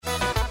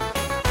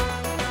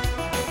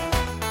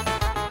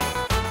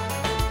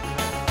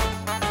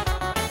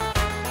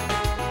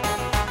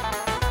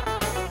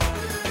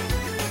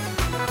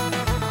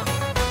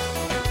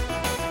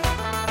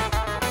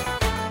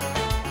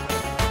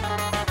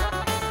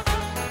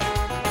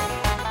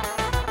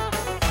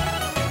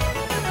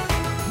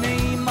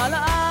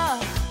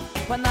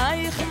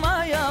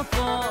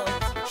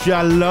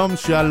Shalom,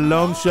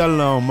 shalom,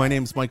 shalom. My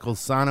name's Michael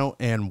Sano,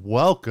 and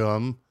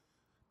welcome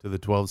to the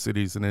 12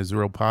 Cities in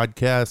Israel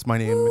podcast. My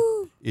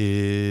name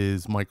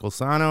is Michael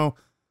Sano.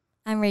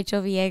 I'm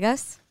Rachel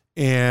Villegas.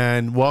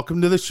 And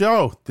welcome to the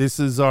show. This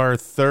is our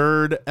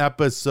third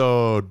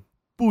episode.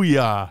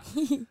 Booyah.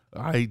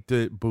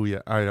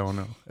 Booyah. I don't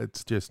know.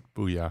 It's just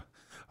booyah.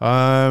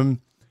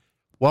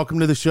 Welcome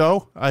to the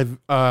show.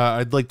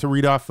 I'd like to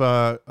read off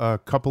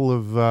a couple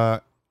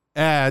of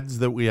ads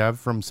that we have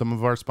from some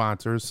of our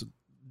sponsors.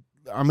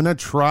 I'm going to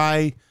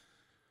try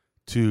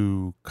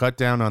to cut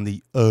down on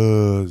the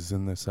uhs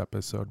in this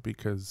episode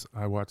because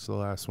I watched the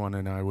last one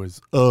and I was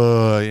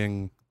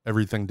uhing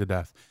everything to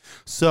death.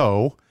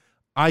 So,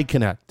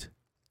 iConnect,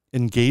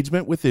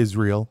 engagement with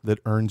Israel that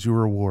earns you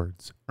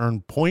rewards.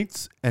 Earn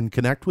points and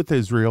connect with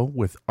Israel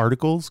with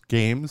articles,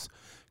 games,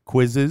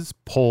 quizzes,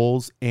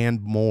 polls,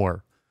 and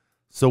more.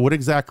 So what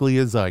exactly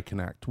is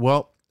iConnect?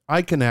 Well,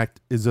 iConnect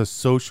is a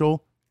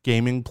social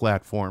gaming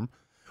platform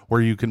where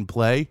you can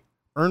play,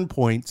 earn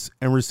points,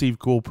 and receive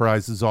cool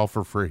prizes all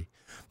for free.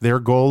 Their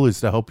goal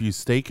is to help you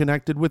stay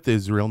connected with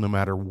Israel no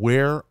matter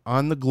where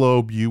on the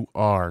globe you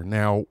are.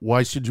 Now,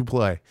 why should you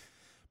play?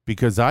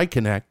 Because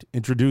iConnect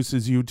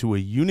introduces you to a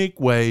unique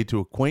way to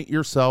acquaint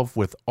yourself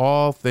with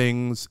all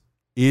things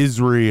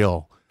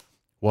Israel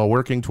while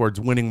working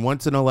towards winning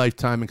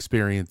once-in-a-lifetime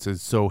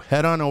experiences. So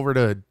head on over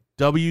to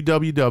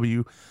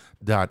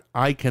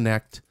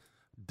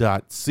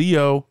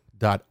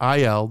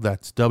www.iconnect.co.il.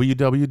 That's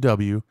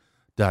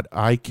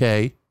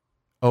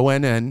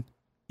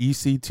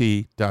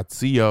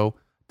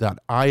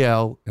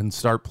www.iconnect.co.il and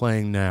start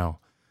playing now.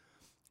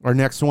 Our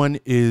next one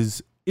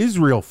is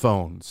Israel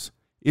Phones.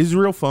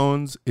 Israel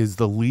Phones is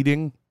the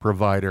leading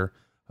provider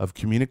of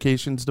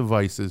communications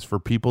devices for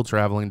people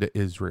traveling to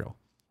Israel.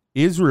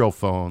 Israel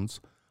Phones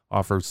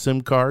offers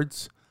SIM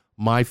cards,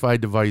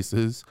 MiFi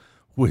devices,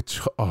 which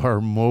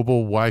are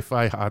mobile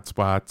Wi-Fi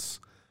hotspots,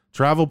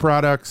 travel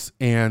products,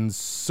 and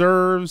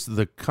serves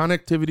the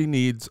connectivity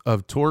needs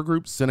of tour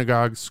groups,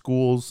 synagogues,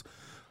 schools,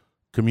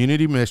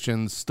 community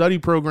missions, study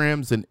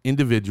programs, and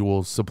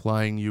individuals,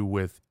 supplying you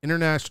with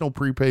international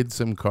prepaid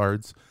SIM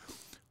cards,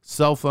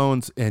 cell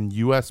phones, and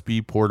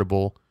USB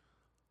portable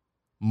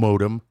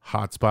modem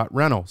hotspot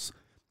rentals.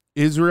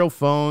 Israel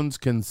Phones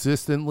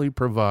consistently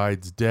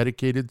provides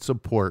dedicated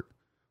support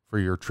for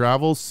your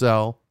travel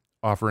cell,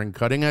 offering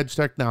cutting-edge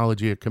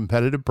technology at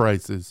competitive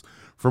prices.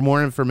 For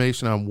more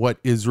information on what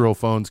Israel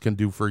Phones can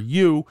do for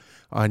you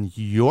on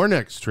your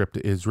next trip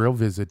to Israel,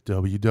 visit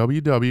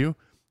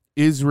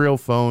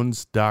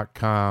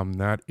www.israelphones.com.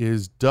 That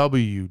is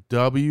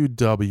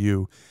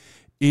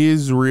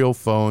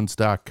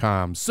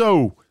www.israelphones.com.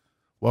 So,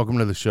 welcome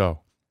to the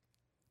show.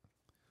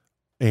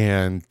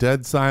 And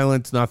dead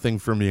silence, nothing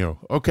from you.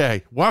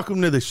 Okay,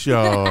 welcome to the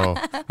show.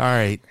 All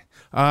right.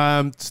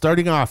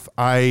 Starting off,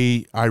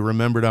 I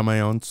remembered on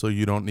my own, so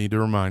you don't need to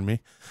remind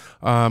me.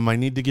 I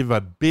need to give a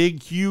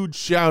big, huge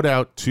shout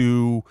out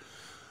to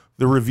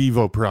the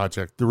Revivo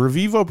Project. The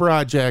Revivo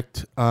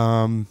Project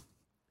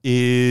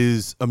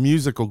is a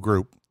musical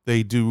group.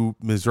 They do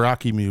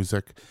Mizrahi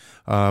music,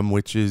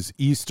 which is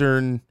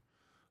Eastern.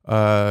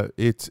 Okay.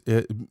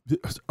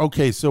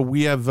 So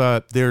we have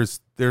there's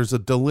a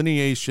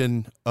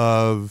delineation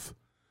of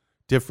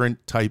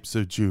different types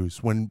of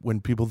Jews.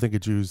 When people think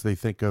of Jews, they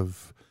think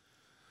of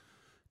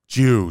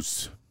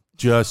Jews,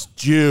 just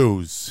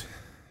Jews.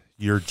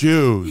 You're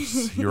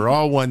Jews. You're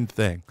all one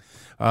thing.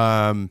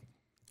 But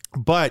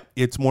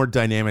it's more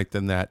dynamic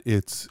than that.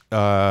 It's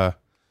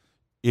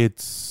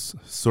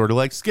sort of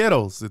like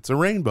Skittles. It's a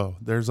rainbow.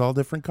 There's all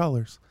different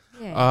colors.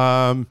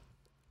 Yeah.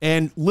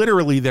 And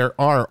literally there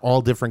are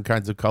all different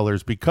kinds of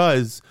colors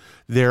because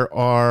there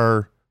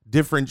are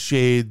different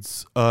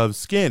shades of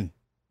skin.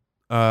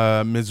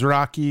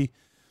 Mizrahi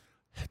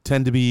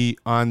tend to be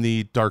on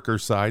the darker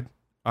side.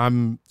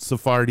 I'm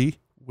Sephardi,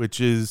 which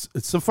is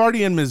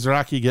Sephardi and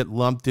Mizrahi get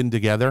lumped in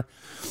together.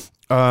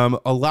 A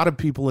lot of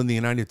people in the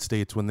United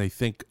States, when they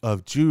think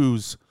of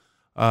Jews,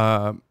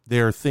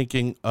 they're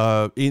thinking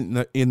of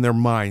in their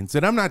minds.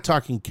 And I'm not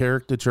talking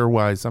caricature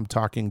wise. I'm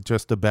talking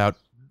just about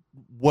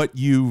what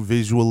you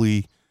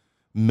visually,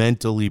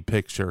 mentally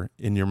picture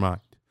in your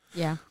mind.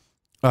 Yeah.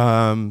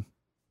 And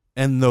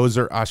those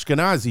are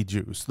Ashkenazi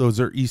Jews. Those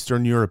are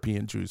Eastern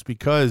European Jews,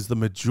 because the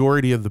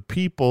majority of the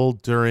people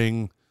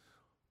during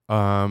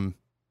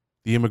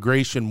the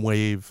immigration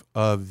wave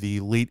of the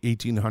late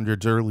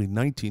 1800s, early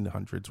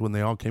 1900s, when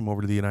they all came over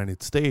to the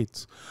United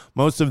States,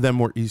 most of them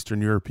were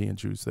Eastern European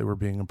Jews. They were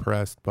being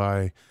oppressed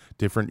by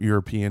different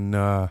European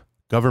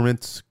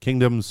governments,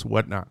 kingdoms,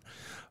 whatnot.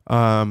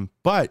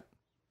 But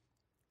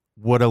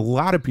what a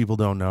lot of people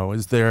don't know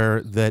is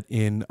that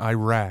in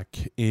Iraq,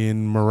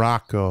 in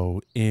Morocco,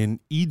 in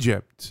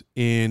Egypt,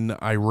 in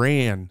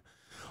Iran,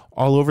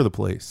 all over the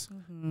place,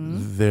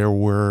 there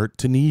were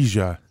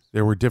Tunisia,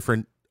 there were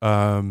different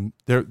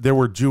there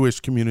were Jewish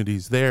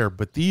communities there,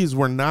 but these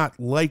were not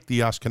like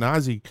the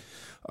Ashkenazi,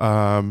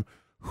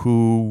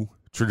 who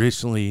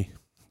traditionally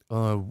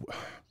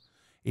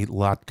ate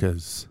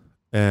latkes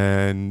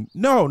And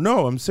no,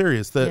 I'm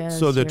serious.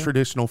 So the true.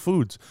 traditional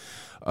foods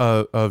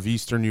of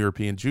Eastern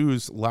European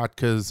Jews,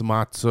 latkes,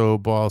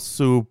 matzo, ball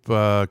soup,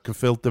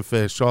 gefilte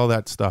fish, all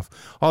that stuff,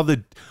 all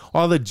the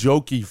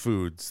jokey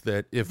foods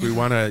that if we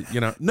want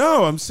to,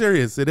 no, I'm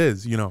serious. It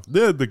is,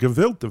 the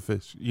gefilte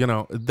fish,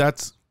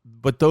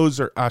 but those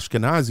are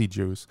Ashkenazi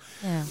Jews.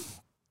 Yeah.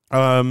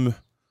 No,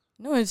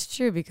 it's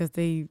true because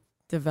they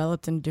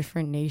developed in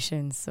different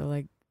nations. So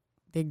like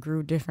they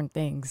grew different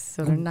things.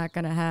 So they're not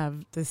going to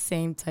have the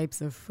same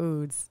types of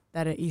foods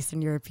that an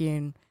Eastern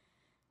European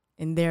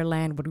in their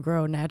land would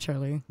grow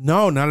naturally.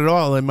 No, not at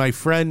all. And my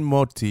friend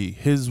Moti,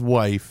 his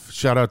wife,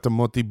 shout out to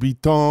Moti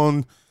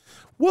Biton.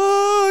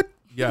 What?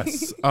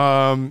 Yes.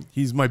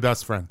 He's my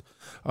best friend.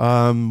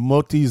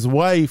 Moti's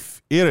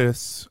wife,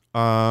 Iris,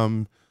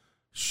 is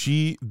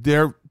she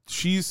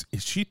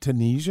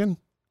Tunisian?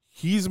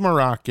 He's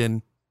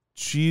Moroccan.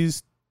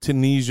 She's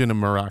Tunisian and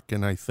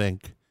Moroccan, I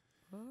think.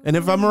 And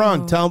if I'm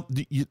wrong,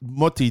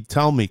 Moti,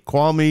 tell me.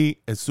 Call me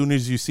as soon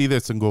as you see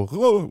this and go,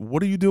 oh,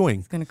 what are you doing?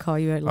 He's going to call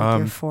you at like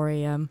your 4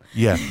 a.m.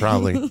 Yeah,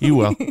 probably. He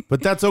will.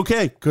 But that's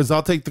okay because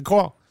I'll take the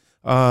call.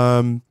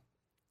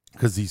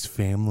 Because he's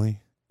family.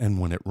 And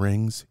when it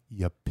rings,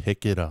 you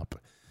pick it up.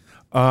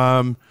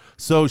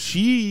 So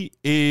she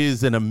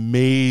is an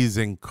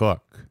amazing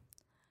cook.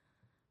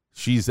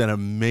 She's an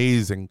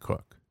amazing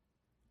cook.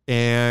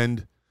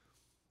 And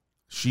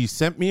she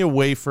sent me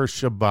away for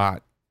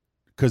Shabbat.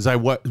 Because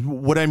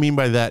what I mean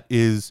by that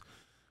is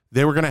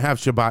they were going to have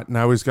Shabbat and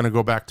I was going to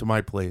go back to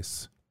my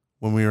place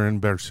when we were in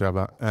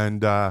Beersheba.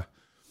 And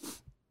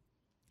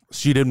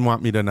she didn't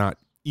want me to not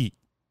eat.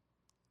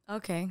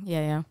 Okay.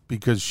 Yeah.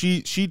 Because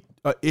she's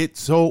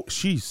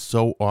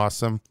so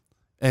awesome.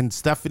 And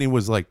Stephanie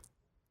was like,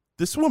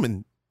 this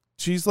woman,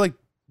 she's like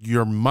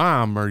your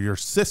mom or your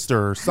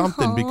sister or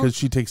something because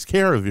she takes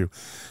care of you.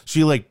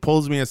 She like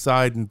pulls me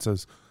aside and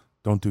says,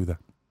 don't do that.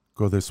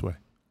 Go this way.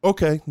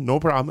 Okay, no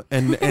problem.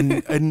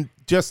 And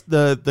just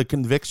the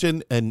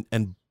conviction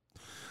and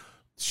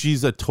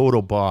she's a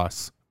total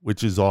boss,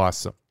 which is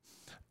awesome.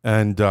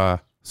 And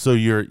so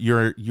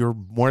you're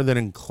more than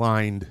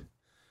inclined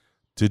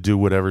to do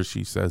whatever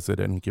she says at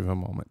any given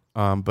moment.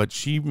 But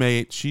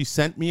she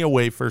sent me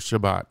away for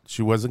Shabbat.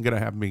 She wasn't going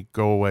to have me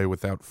go away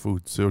without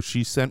food. So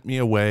she sent me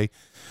away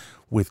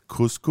with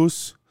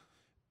couscous.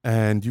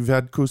 And you've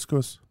had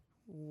couscous?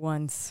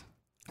 Once.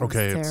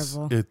 Okay,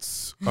 terrible.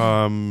 It's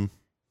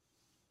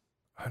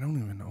I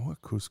don't even know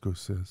what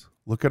couscous is.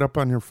 Look it up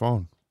on your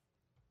phone.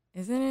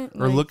 Isn't it?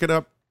 Or look it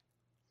up.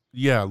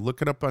 Yeah,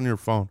 look it up on your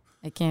phone.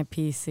 I can't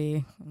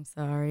PC. I'm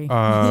sorry.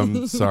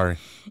 Sorry.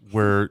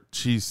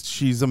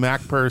 She's a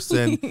Mac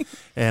person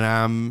and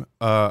I'm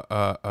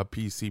a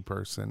PC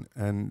person,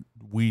 and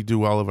we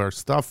do all of our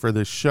stuff for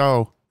this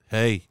show.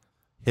 Hey,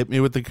 hit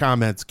me with the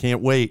comments.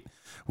 Can't wait.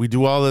 We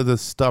do all of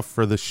this stuff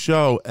for the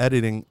show,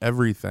 editing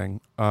everything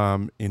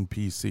in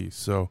PC.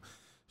 So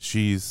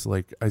she's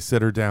like, I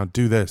sit her down,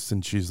 do this,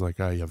 and she's like,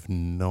 I have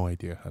no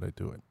idea how to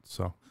do it.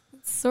 So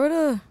it's sort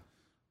of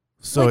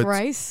like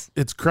rice.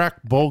 It's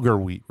cracked bulgur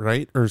wheat,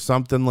 right? Or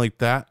something like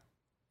that.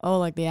 Oh,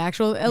 like the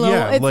actual?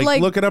 Yeah, it's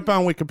like look it up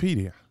on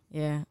Wikipedia.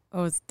 Yeah.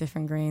 Oh, it's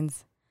different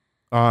grains.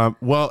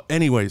 Well,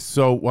 anyways,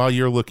 so while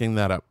you're looking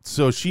that up,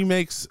 so she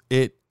makes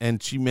it,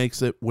 and she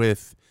makes it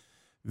with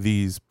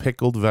these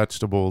pickled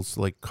vegetables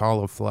like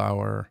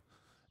cauliflower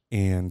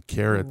and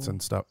carrots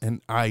and stuff. And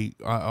I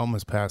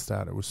almost passed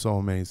out. It was so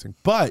amazing.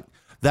 But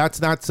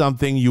that's not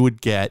something you would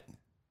get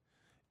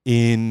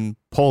in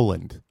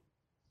Poland.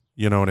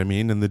 You know what I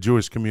mean? In the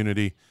Jewish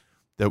community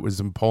that was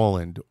in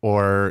Poland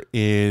or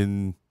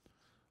in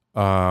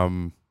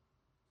Crown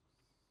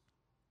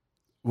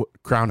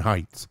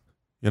Heights.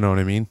 You know what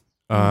I mean?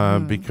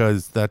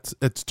 Because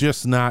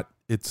it's not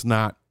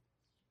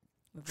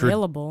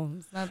available.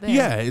 It's not there.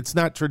 Yeah, it's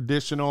not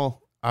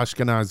traditional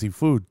Ashkenazi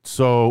food.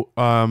 So,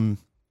 and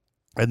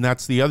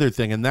that's the other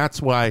thing. And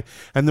that's why,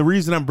 and the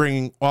reason I'm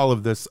bringing all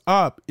of this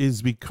up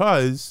is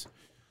because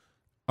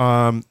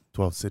 12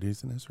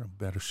 cities in Israel,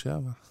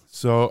 Beersheba.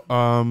 So,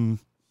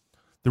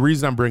 the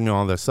reason I'm bringing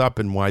all this up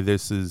and why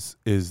this is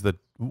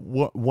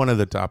one of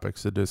the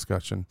topics of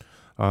discussion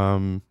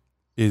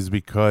is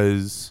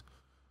because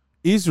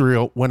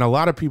Israel,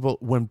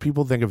 when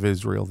people think of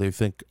Israel, they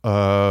think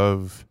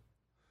of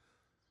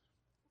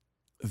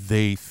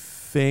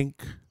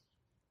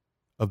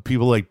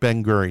people like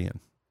Ben Gurion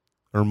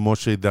or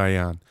Moshe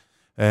Dayan.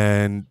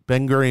 And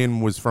Ben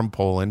Gurion was from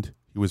Poland.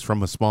 He was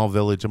from a small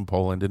village in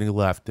Poland, and he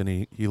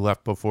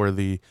left before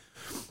the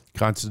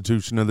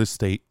Constitution of the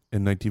state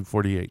in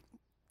 1948.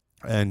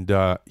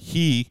 And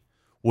he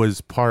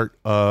was part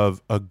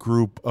of a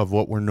group of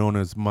what were known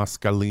as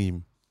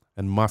Maskalim.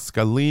 And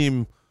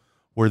Maskalim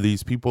were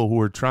these people who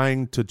were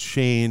trying to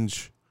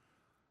change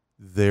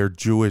their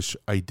Jewish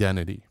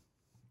identity.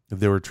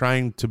 They were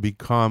trying to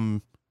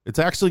become, it's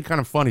actually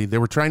kind of funny, they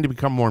were trying to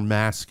become more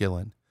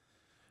masculine.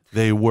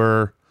 They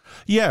were,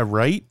 yeah,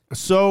 right?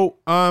 So,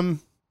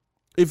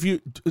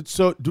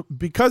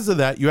 because of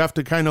that, you have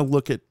to kind of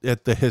look at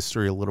the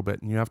history a little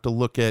bit, and you have to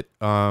look at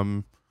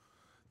the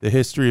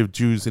history of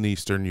Jews in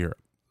Eastern Europe.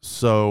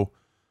 So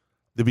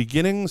the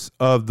beginnings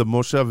of the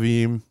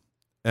Moshavim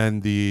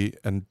and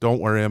don't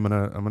worry, I'm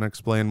gonna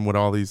explain what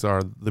all these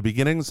are. The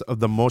beginnings of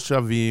the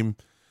Moshavim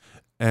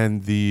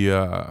and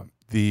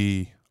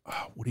the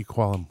what do you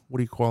call them?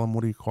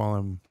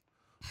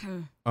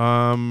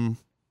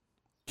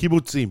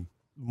 Kibbutzim,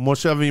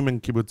 Moshavim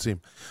and Kibbutzim.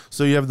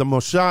 So you have the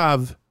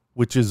Moshav,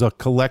 which is a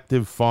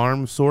collective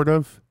farm, sort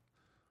of.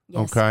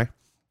 Yes. Okay.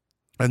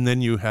 And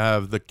then you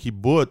have the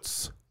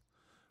Kibbutz,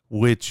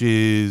 which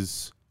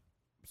is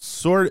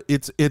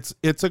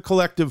it's a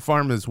collective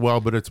farm as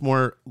well, but it's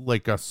more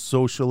like a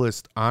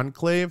socialist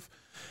enclave.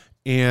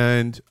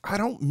 And I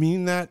don't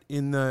mean that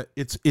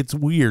it's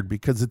weird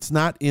because it's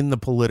not in the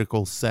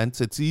political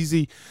sense. It's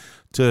easy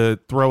to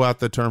throw out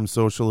the term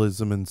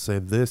socialism and say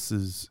this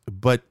is,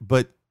 but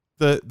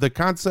the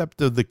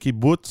concept of the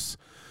kibbutz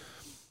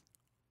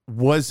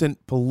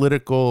wasn't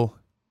political.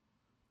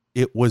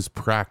 It was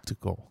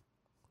practical.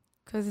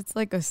 Because it's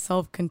like a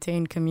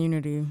self-contained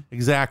community.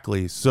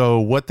 Exactly. So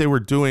what they were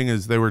doing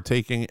is they were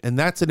taking, and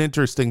that's an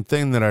interesting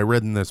thing that I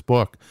read in this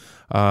book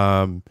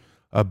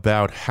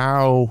about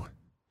how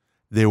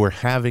they were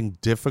having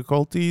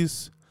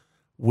difficulties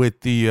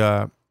with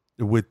the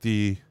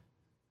kibbutz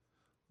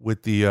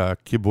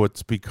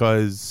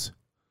because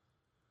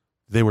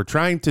they were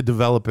trying to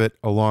develop it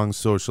along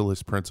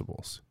socialist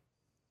principles.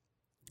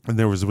 And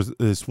there was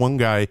this one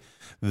guy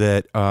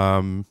that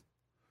Ben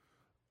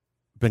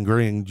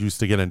Gurion used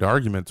to get into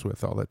arguments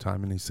with all the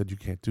time. And he said, you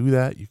can't do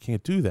that. You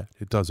can't do that.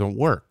 It doesn't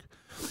work.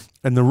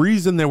 And the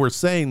reason they were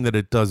saying that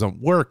it doesn't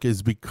work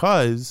is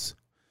because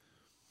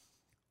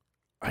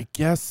I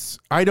guess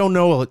I don't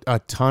know a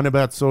ton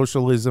about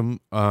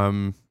socialism.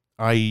 I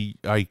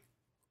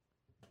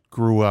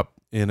grew up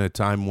in a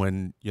time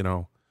when, you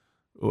know,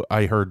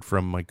 I heard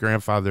from my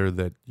grandfather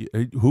that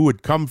who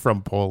had come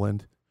from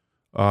Poland,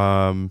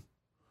 and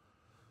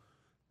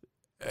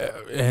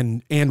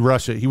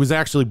Russia. He was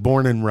actually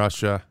born in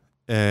Russia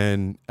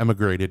and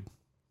emigrated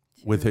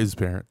with his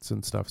parents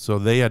and stuff. So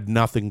they had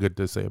nothing good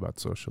to say about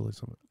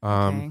socialism.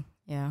 Okay.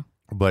 Yeah.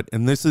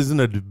 And this isn't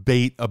a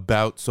debate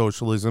about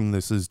socialism.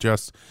 This is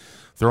just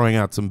throwing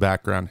out some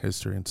background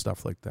history and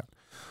stuff like that.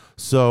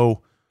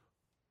 So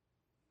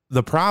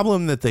the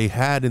problem that they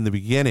had in the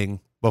beginning,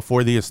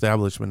 before the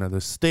establishment of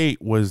the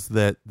state, was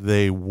that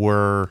they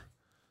were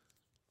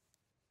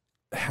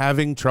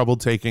having trouble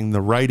taking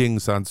the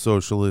writings on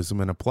socialism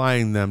and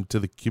applying them to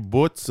the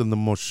kibbutz and the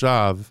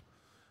moshav,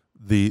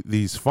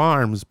 these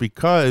farms,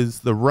 because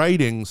the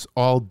writings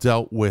all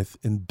dealt with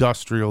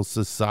industrial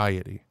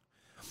society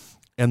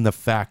and the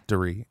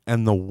factory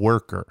and the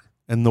worker.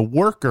 And the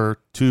worker,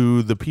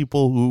 to the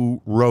people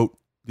who wrote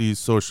these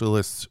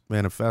socialist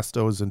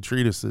manifestos and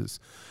treatises,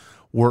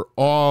 were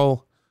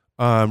all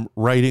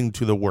writing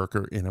to the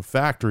worker in a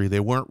factory.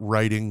 They weren't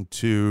writing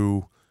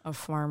to a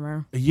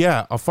farmer.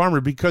 Yeah, a farmer,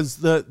 because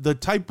the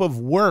type of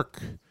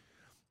work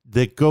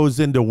that goes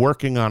into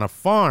working on a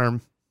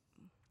farm,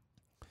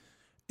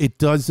 it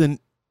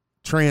doesn't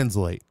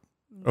translate.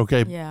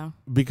 Okay? Yeah.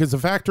 Because a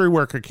factory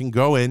worker can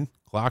go in,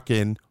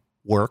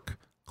 work,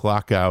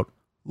 clock out,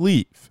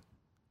 leave.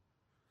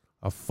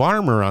 A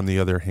farmer, on the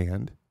other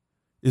hand,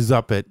 is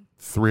up at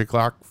 3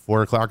 o'clock,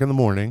 4 o'clock in the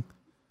morning.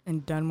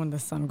 And done when the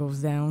sun goes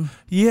down.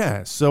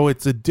 Yeah, so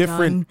it's a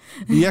different,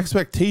 the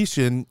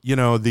expectation, you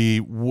know, the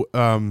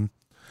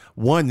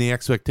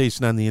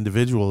expectation on the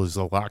individual is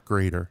a lot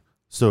greater.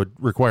 So it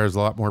requires a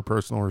lot more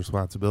personal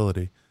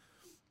responsibility.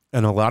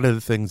 And a lot of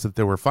the things that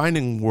they were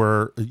finding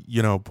were,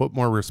 you know, put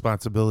more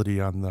responsibility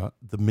on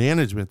the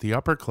management, the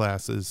upper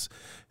classes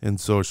in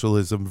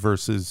socialism,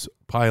 versus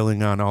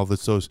piling on all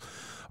the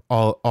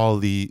all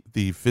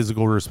the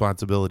physical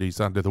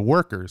responsibilities onto the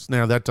workers.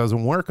 Now, that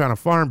doesn't work on a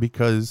farm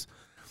because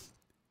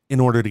in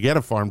order to get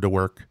a farm to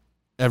work,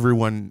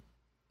 everyone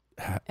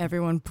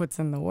puts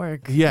in the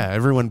work. Yeah,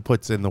 everyone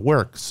puts in the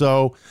work.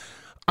 So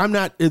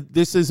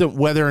this isn't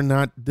whether or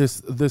not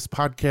this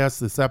podcast,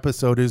 this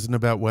episode isn't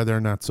about whether or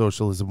not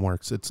socialism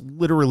works. It's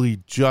literally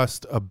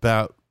just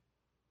about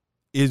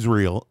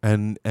Israel.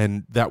 And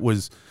that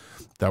was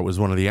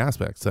one of the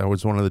aspects. That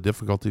was one of the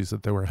difficulties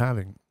that they were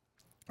having.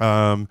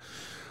 And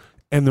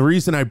the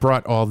reason I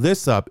brought all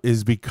this up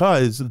is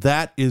because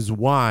that is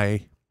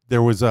why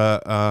there was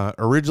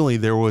originally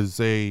there was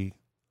a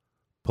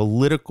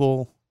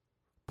political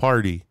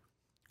party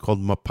called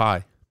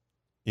Mapai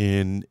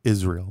in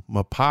Israel.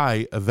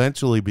 Mapai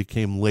eventually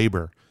became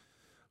Labor,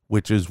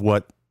 which is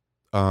what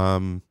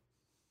one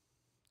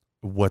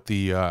of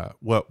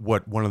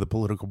the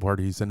political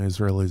parties in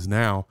Israel is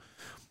now.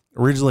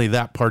 Originally,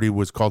 that party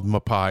was called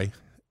Mapai,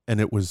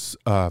 and it was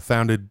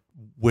founded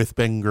with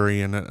Ben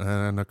Gurion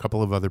and a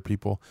couple of other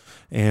people,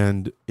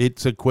 and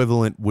its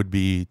equivalent would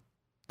be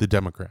the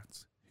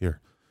Democrats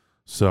here.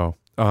 So,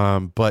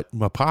 but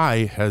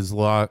Mapai has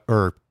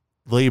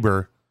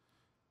Labor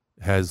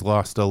has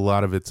lost a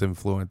lot of its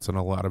influence and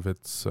a lot of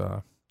its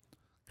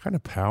kind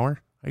of power,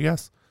 I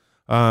guess.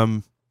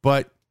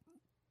 But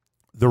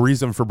the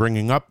reason for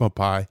bringing up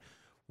Mapai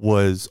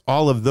was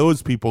all of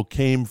those people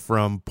came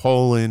from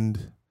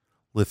Poland,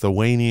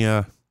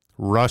 Lithuania,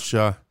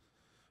 Russia,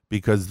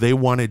 because they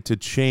wanted to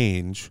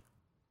change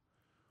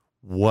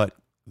what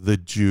the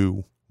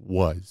Jew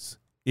was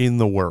in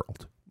the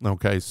world.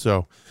 Okay,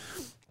 so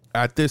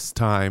at this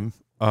time,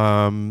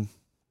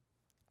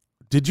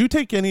 did you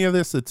take any of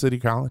this at City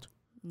College?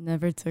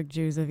 Never took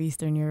Jews of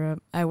Eastern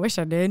Europe. I wish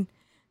I did.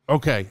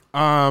 Okay.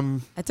 I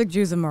took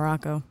Jews of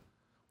Morocco.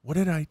 What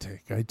did I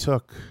take? I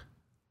think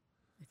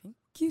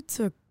you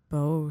took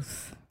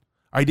both.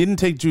 I didn't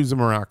take Jews of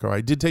Morocco.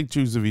 I did take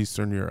Jews of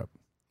Eastern Europe.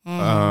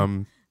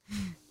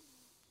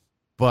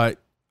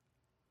 But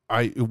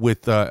I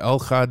with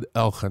Elchad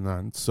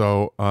Elchanan.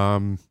 So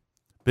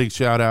big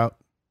shout out.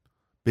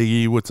 Big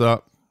E, what's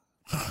up?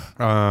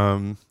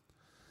 I'm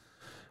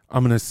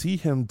gonna see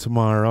him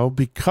tomorrow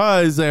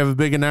because I have a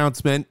big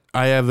announcement.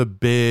 I have a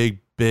big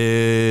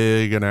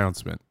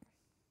announcement.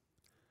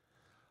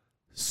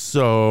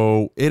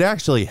 So it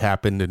actually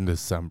happened in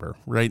December.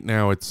 Right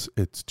now it's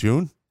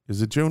June.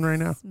 Is it June right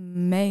now? It's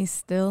May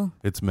still.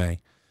 It's May.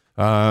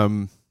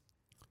 I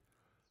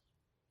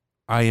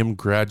am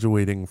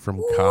graduating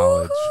from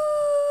college.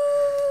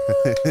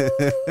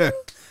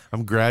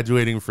 I'm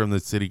graduating from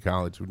the City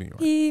College of New York.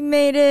 He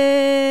made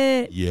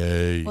it.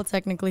 Yay. Well,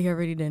 technically he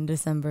already did in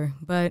December,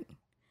 but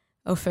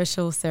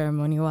official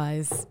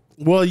ceremony-wise.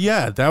 Well,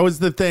 yeah, that was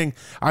the thing.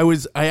 I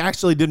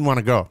actually didn't want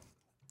to go.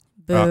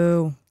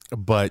 Boo.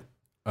 But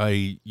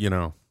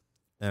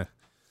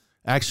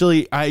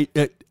actually, I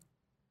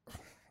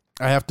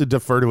have to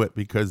defer to it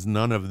because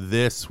none of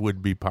this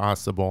would be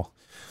possible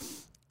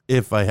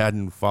if I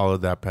hadn't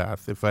followed that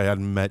path, if I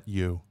hadn't met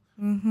you,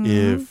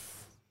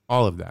 if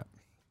all of that.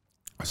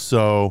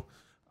 So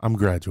I'm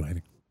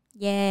graduating.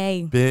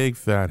 Yay. Big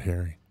fat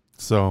Harry.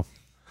 So,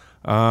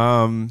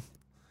 what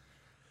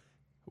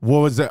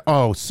was that?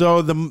 Oh,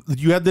 so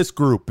you had this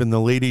group in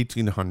the late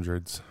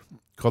 1800s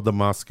called the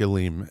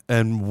Maskilim.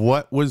 And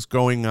what was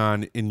going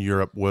on in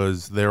Europe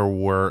was there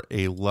were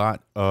a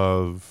lot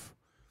of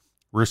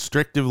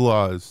restrictive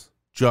laws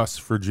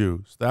just for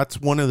Jews. That's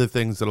one of the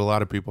things that a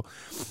lot of people.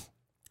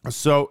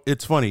 So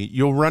it's funny.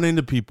 You'll run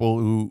into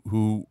people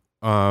who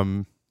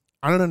I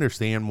don't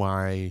understand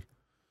why.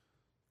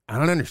 I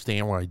don't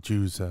understand why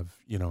Jews have,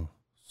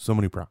 so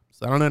many problems.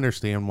 I don't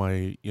understand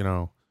why,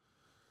 I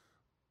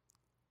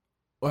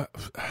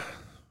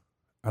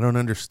don't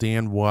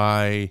understand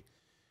why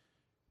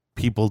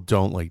people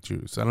don't like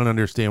Jews. I don't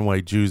understand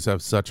why Jews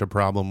have such a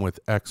problem with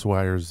X,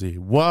 Y, or Z.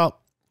 Well,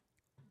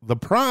 the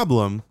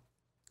problem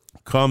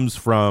comes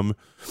from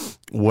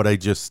what I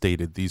just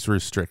stated, these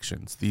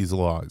restrictions, these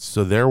laws.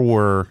 So there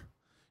were,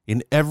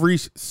 in every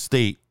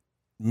state,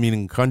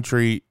 meaning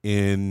country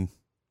in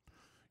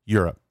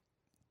Europe,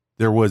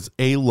 there was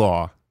a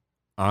law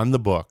on the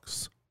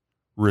books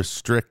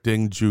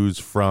restricting Jews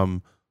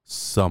from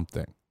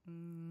something.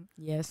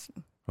 Yes.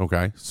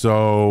 Okay.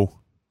 So,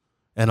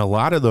 and a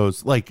lot of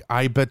those, like,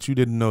 I bet you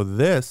didn't know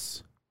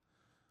this.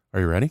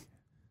 Are you ready?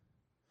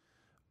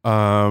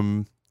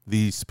 The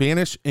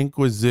Spanish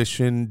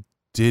Inquisition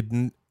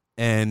didn't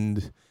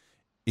end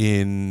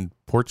in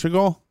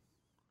Portugal.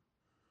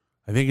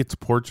 I think it's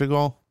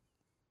Portugal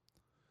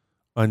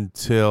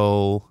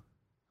until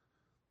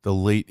the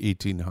late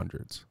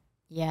 1800s.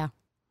 Yeah.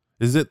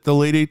 Is it the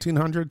late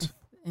 1800s?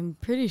 I'm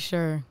pretty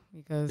sure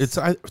because it's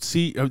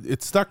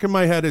stuck in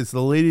my head as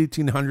the late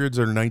 1800s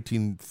or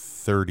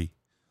 1930.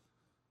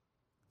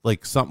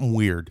 Like something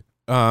weird.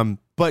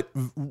 But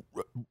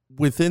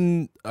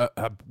within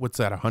what's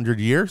that, 100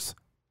 years?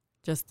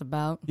 Just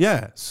about.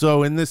 Yeah.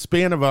 So in this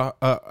span of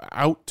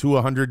out to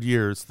 100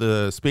 years,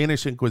 the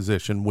Spanish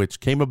Inquisition, which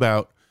came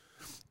about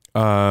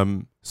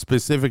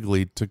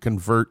specifically to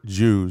convert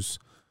Jews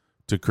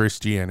to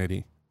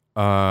Christianity,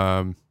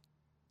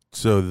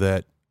 so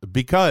that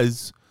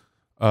because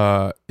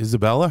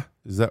Isabella,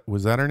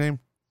 was that her name?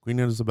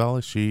 Queen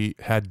Isabella, she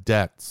had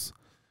debts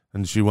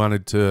and she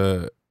wanted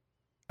to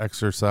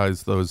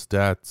exercise those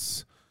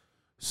debts.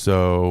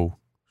 So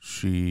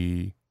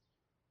she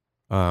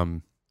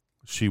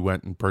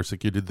went and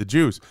persecuted the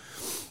Jews.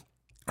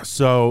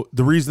 So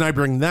the reason I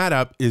bring that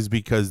up is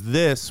because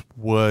this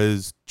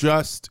was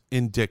just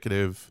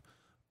indicative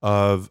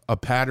of a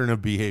pattern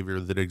of behavior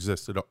that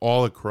existed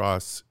all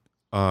across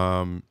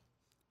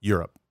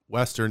Europe,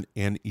 Western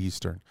and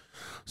Eastern.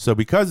 So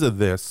because of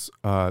this,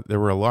 there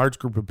were a large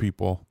group of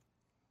people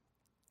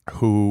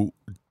who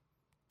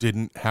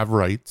didn't have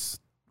rights,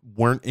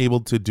 weren't able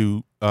to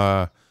do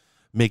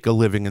make a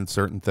living in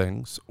certain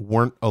things,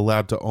 weren't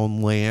allowed to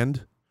own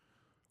land,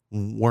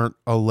 weren't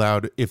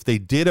allowed, if they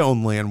did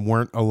own land,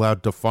 weren't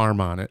allowed to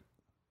farm on it.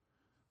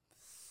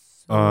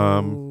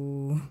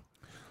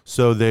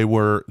 So they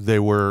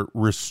were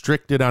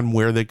restricted on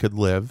where they could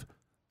live.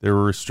 They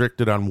were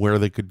restricted on where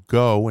they could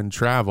go and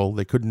travel.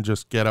 They couldn't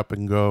just get up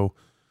and go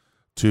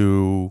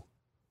to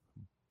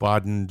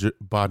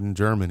Baden,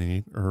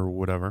 Germany or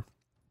whatever.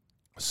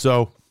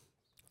 So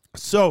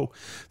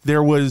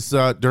there was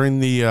during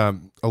the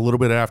a little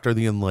bit after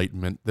the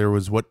Enlightenment, there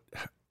was what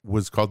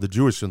was called the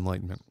Jewish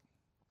Enlightenment.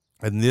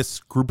 And this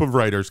group of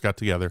writers got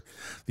together,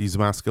 these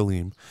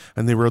Maskilim,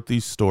 and they wrote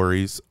these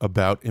stories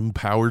about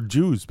empowered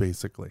Jews,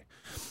 basically.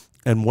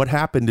 And what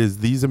happened is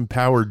these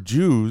empowered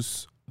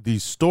Jews,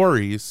 these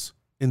stories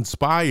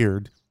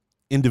inspired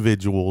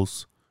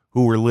individuals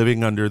who were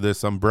living under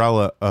this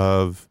umbrella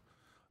of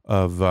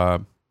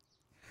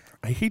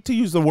I hate to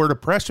use the word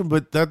oppression,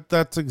 but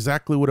that's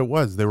exactly what it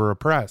was. They were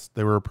oppressed.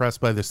 They were oppressed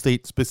by the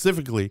state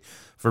specifically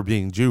for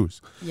being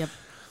Jews. Yep.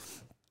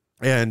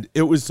 And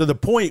it was to the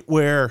point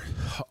where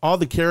all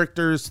the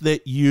caricatures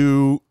that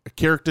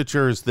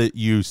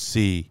you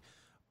see,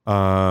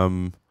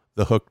 the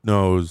hook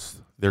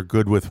nose, they're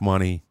good with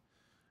money,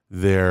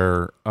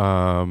 they're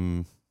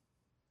all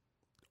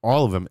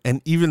of them,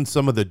 and even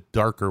some of the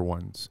darker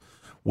ones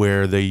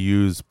where they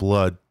use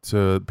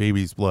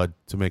baby's blood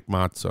to make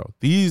matzo.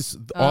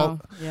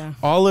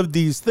 All of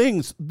these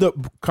things that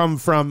come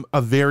from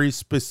a very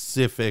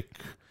specific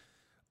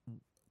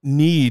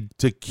need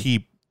to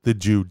keep the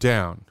Jew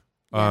down.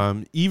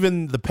 Yeah.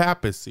 Even the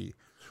papacy,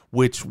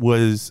 which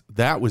was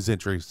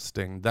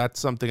interesting. That's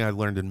something I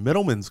learned in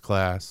Middleman's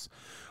class,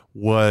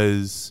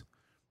 was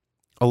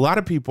a lot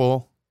of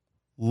people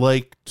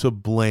like to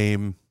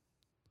blame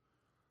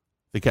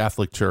the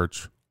Catholic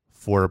Church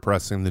for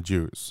oppressing the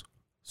Jews.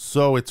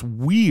 So it's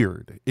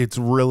weird. It's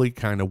really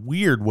kind of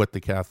weird what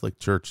the Catholic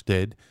Church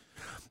did.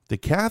 The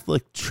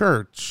Catholic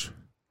Church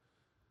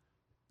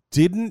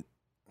didn't,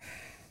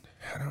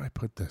 how do I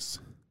put this?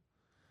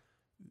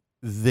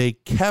 They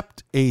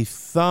kept a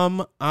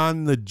thumb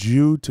on the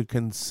Jew to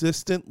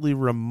consistently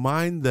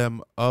remind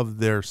them of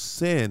their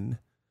sin.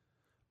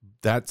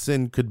 That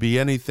sin could be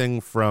anything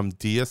from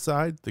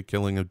deicide, the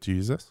killing of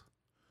Jesus,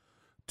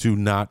 to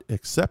not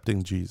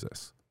accepting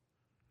Jesus.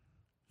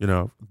 You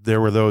know,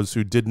 there were those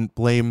who didn't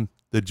blame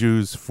the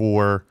Jews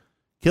for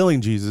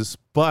killing Jesus,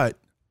 but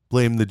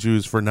blamed the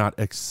Jews for not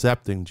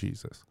accepting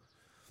Jesus.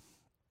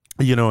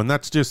 You know, and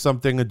that's just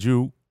something a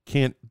Jew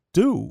can't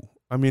do.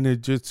 I mean,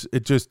 it just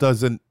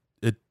doesn't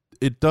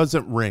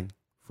ring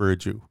for a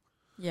Jew.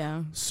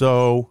 Yeah.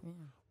 So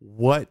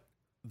what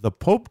the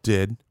Pope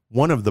did,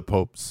 one of the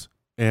popes,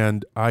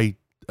 and I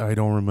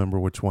don't remember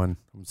which one.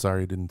 I'm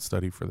sorry, I didn't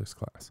study for this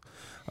class.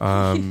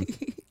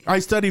 I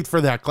studied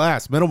for that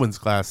class, Middleman's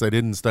class. I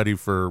didn't study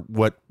for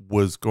what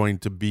was going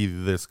to be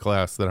this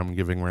class that I'm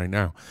giving right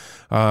now.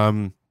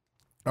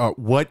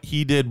 What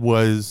he did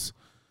was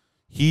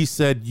he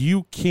said,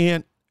 you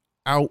can't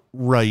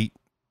outright,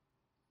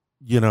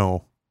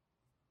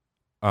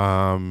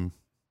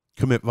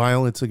 commit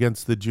violence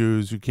against the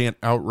Jews. You can't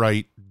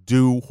outright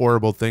do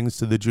horrible things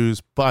to the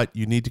Jews, but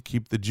you need to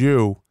keep the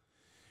Jew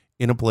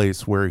in a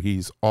place where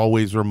he's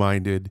always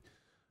reminded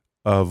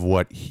of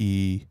what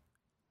he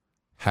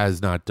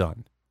has not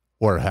done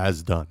or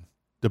has done,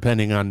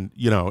 depending on,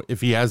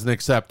 if he hasn't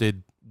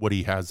accepted what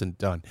he hasn't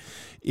done.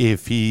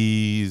 If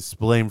he's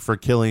blamed for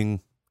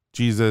killing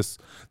Jesus,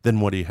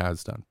 then what he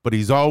has done. But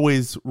he's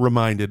always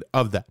reminded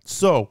of that.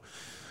 So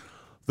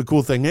the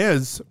cool thing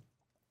is,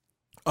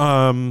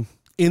 in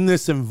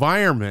this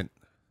environment,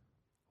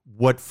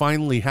 what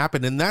finally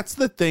happened, and that's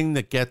the thing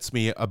that gets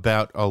me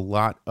about a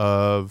lot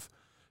of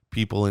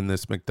people in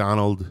this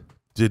McDonald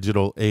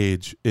digital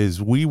age,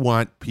 is we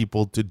want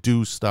people to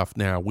do stuff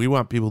now. We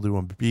want people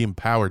to be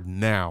empowered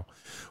now.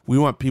 We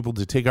want people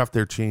to take off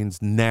their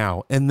chains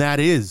now. And that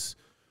is,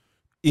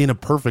 in a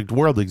perfect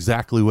world,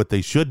 exactly what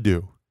they should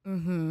do.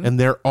 Mm-hmm. And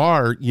there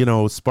are,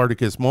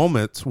 Spartacus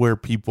moments where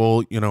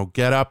people,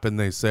 get up and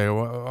they say,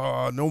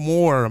 no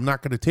more, I'm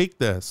not going to take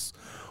this.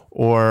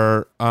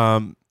 Or,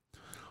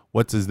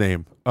 what's his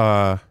name?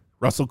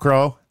 Russell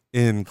Crowe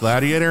in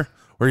Gladiator,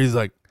 where he's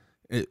like,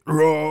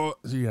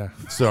 yeah.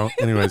 So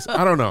anyways,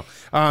 I don't know.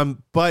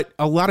 But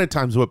a lot of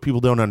times what people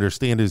don't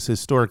understand is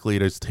historically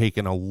it has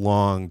taken a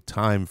long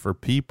time for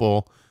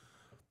people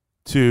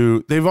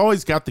they've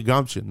always got the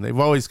gumption. They've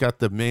always got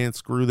the, man,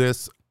 screw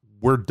this,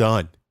 we're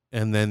done.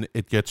 And then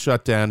it gets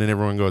shut down and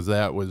everyone goes,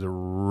 that was a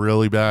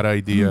really bad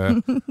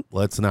idea.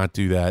 Let's not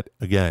do that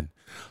again.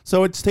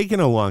 So it's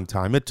taken a long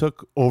time. It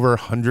took over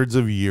hundreds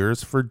of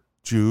years for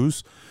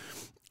Jews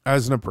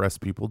as an oppressed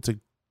people to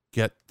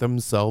get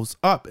themselves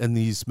up. And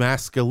these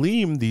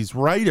Maskilim, these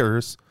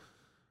writers,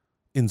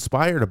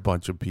 inspired a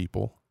bunch of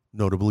people,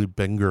 notably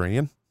Ben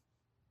Gurion,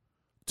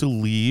 to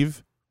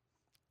leave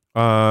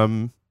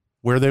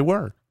where they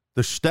were.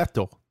 The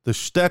shtetl. The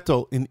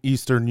shtetl in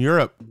Eastern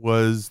Europe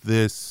was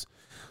this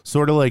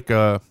sort of like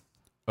a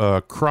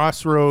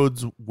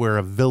crossroads where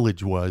a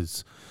village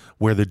was,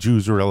 where the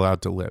Jews were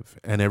allowed to live.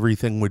 And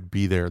everything would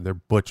be there. Their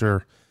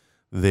butcher,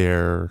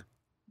 their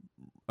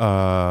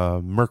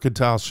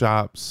mercantile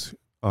shops,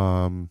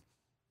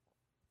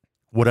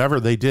 whatever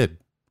they did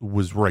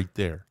was right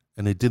there.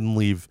 And it didn't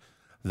leave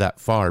that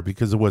far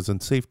because it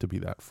wasn't safe to be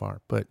that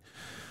far. But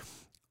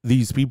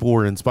these people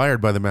were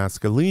inspired by the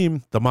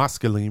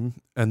Maskilim,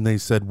 and they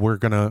said, we're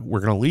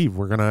gonna leave.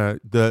 We're gonna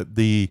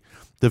the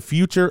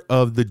future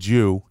of the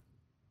Jew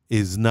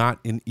is not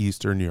in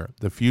Eastern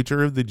Europe. The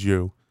future of the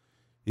Jew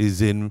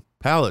is in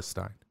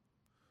Palestine.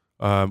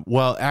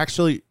 Well,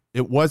 actually,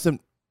 it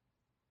wasn't.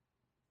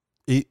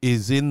 It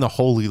is in the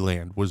Holy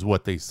Land, was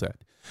what they said,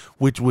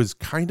 which was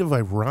kind of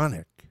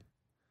ironic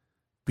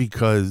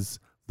because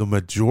the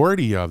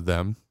majority of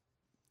them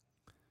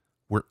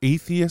were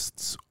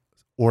atheists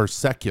or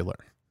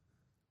secular.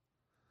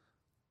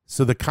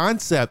 So the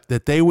concept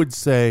that they would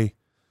say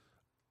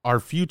our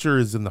future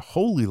is in the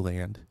Holy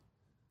Land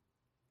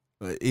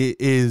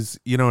is,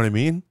 you know what I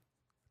mean?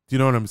 Do you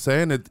know what I'm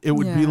saying? It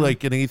would be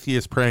like an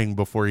atheist praying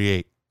before he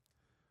ate.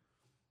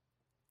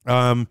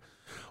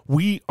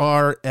 We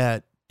are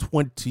at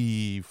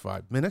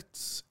 25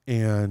 minutes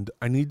and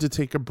I need to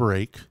take a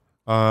break.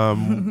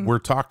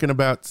 We're talking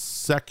about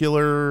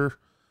secular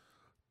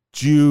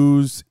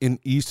Jews in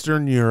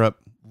Eastern Europe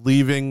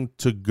leaving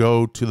to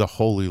go to the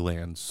Holy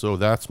Land. So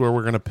that's where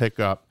we're going to pick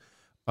up.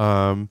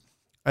 I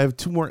have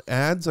 2 more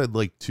ads I'd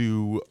like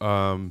to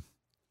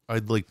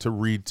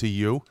read to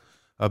you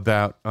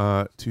about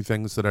 2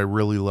 things that I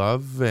really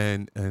love,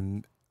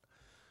 and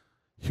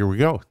here we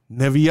go.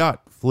 Neviot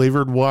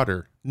flavored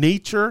water,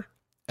 nature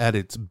at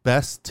its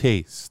best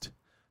taste.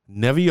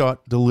 Neviot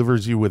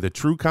delivers you with a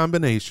true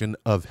combination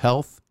of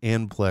health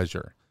and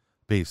pleasure.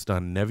 Based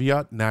on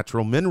Neviot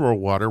natural mineral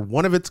water,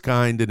 one of its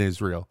kind in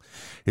Israel.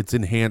 It's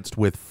enhanced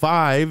with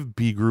 5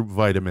 B group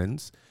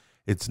vitamins.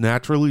 It's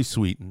naturally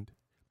sweetened.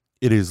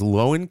 It is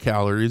low in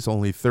calories,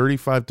 only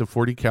 35 to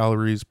 40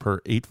 calories per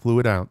 8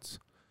 fluid ounce.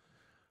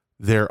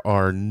 There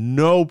are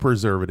no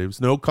preservatives,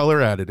 no color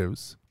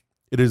additives.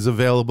 It is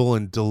available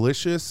in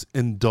delicious,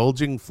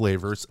 indulging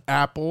flavors: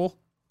 apple,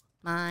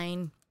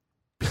 mine,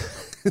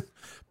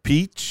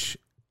 peach,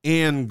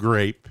 and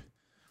grape.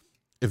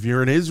 If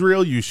you're in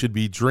Israel, you should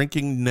be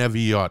drinking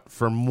Neviot.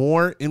 For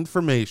more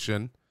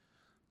information,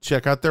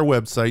 check out their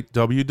website,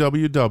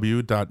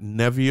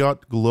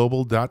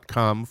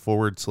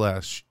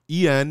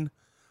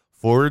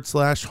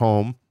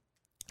 www.neviotglobal.com/en/home.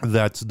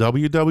 That's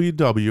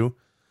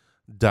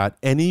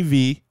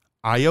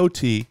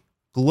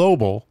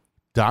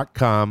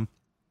www.neviotglobal.com/en/home.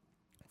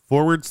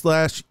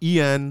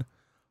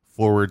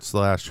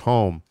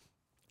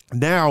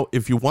 Now,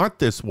 if you want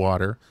this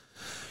water,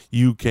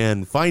 you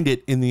can find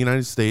it in the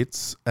United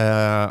States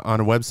on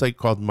a website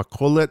called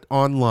Makolet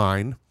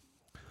Online.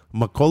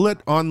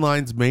 Makolet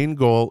Online's main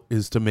goal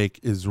is to make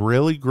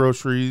Israeli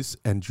groceries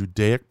and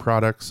Judaic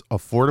products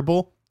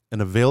affordable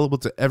and available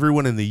to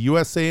everyone in the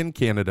USA and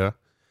Canada.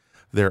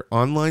 Their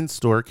online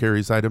store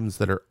carries items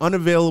that are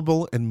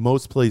unavailable in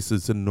most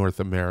places in North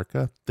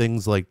America.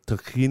 Things like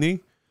tahini,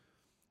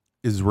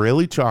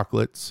 Israeli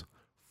chocolates,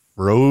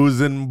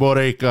 frozen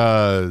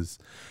borekas,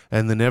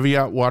 and the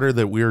Neviot water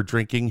that we are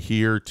drinking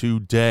here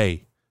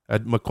today.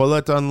 At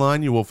Makolet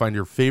Online, you will find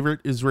your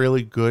favorite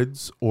Israeli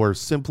goods or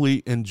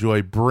simply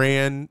enjoy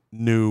brand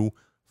new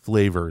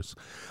flavors.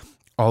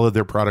 All of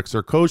their products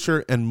are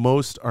kosher and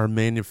most are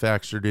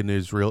manufactured in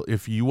Israel.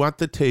 If you want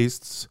the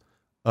tastes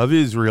of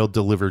Israel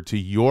delivered to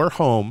your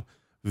home,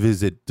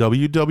 visit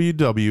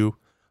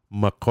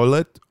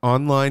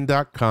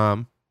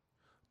www.makoletonline.com,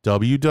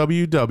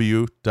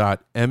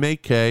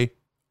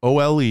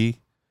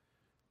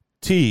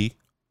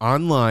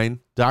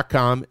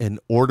 www.makoletonline.com, and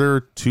order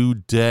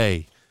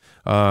today.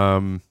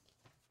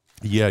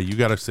 Yeah, you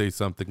got to say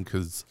something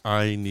because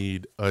I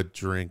need a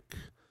drink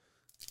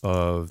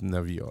of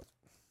Neviot.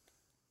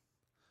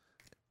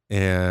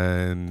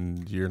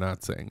 And you're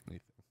not saying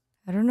anything.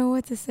 I don't know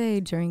what to say.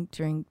 Drink.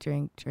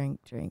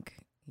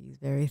 He's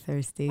very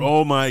thirsty.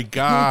 Oh my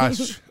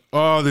gosh.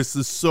 Oh, this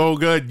is so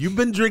good. You've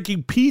been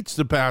drinking peach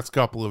the past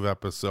couple of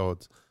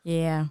episodes.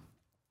 Yeah.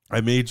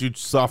 I made you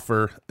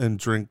suffer and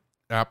drink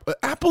apple.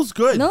 Apple's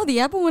good. No, the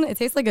apple one, it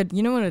tastes like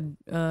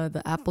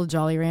the apple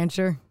Jolly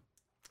Rancher.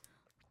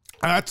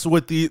 That's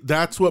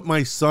what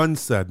my son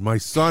said. My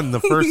son, the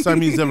first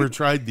time he's ever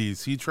tried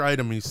these, he tried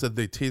them. He said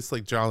they taste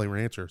like Jolly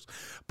Ranchers,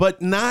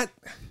 but not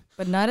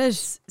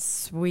as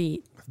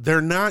sweet.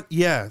 They're not.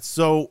 Yeah.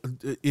 So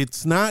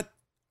it's not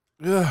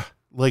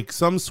like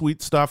some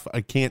sweet stuff.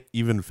 I can't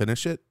even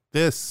finish it.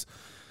 This,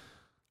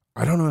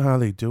 I don't know how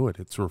they do it.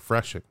 It's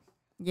refreshing.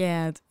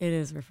 Yeah, it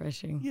is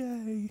refreshing.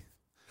 Yay.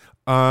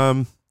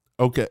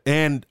 Okay.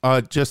 And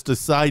just a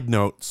side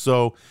note.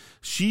 So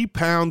she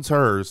pounds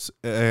hers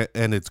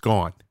and it's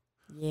gone.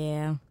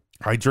 Yeah.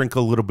 I drink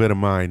a little bit of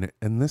mine,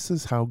 and this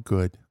is how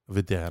good of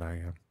a dad I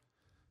am.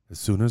 As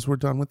soon as we're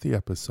done with the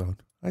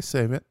episode, I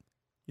save it.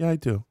 Yeah, I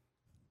do.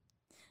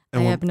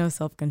 And I have no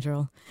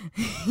self-control.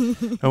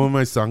 And when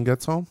my son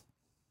gets home,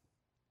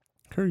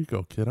 here you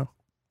go, kiddo.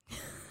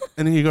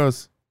 And he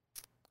goes,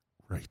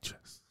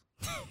 righteous.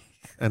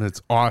 And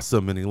it's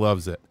awesome, and he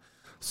loves it.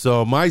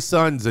 So my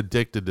son's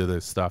addicted to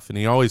this stuff, and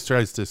he always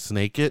tries to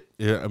snake it.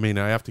 I mean,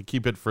 I have to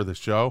keep it for the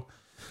show.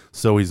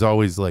 So he's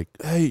always like,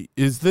 hey,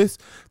 this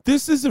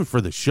isn't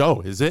for the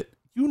show, is it?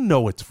 You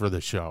know it's for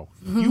the show.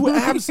 You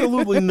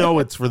absolutely know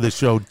it's for the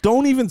show.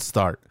 Don't even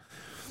start.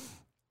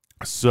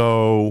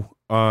 So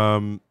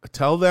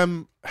tell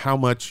them how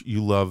much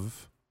you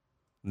love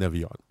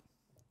Neviot.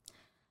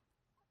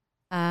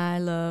 I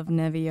love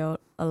Neviot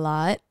a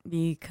lot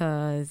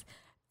because,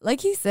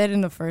 like he said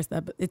in the first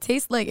episode, it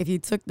tastes like if you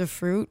took the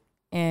fruit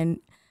and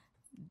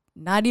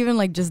not even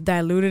like just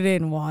diluted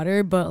it in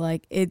water, but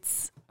like it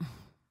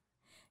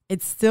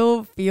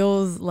still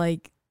feels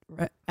like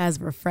as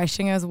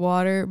refreshing as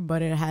water,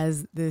 but it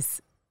has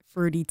this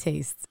fruity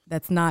taste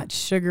that's not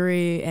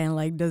sugary and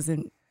like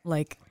doesn't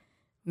like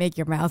make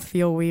your mouth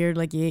feel weird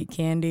like you ate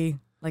candy.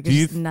 Like it's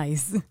just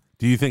nice.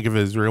 Do you think of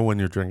Israel when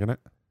you're drinking it?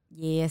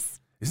 Yes.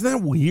 Isn't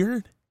that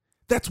weird?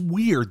 That's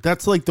weird.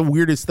 That's like the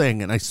weirdest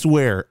thing. And I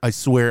swear,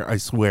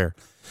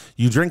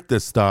 you drink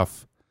this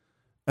stuff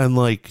and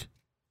like,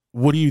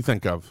 what do you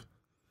think of?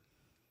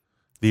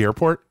 The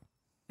airport?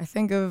 I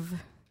think of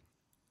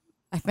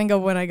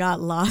when I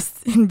got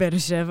lost in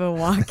Beersheba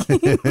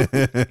walking.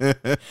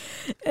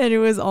 And it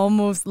was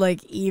almost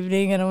like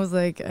evening and I was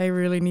like, I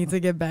really need to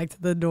get back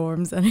to the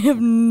dorms and I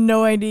have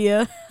no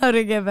idea how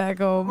to get back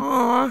home.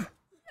 Aww.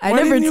 I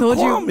never told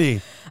you.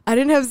 Me? I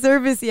didn't have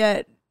service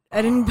yet.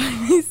 I didn't buy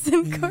my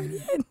SIM card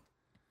yet.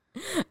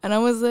 And I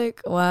was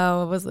like,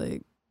 wow. I was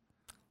like,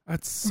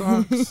 that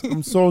sucks.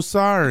 I'm so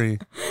sorry.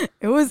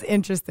 It was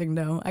interesting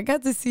though. I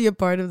got to see a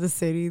part of the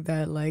city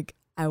that like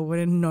I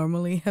wouldn't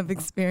normally have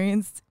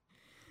experienced.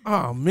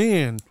 Oh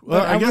man.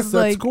 Well, I guess that's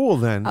like, cool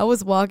then. I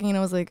was walking and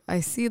I was like, I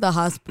see the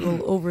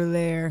hospital over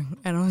there.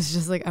 And I was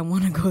just like, I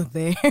want to go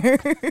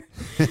there.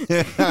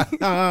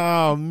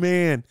 Oh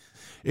man.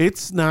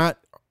 It's not.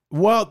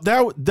 Well,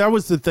 that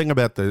was the thing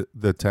about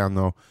the town,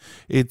 though.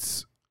 And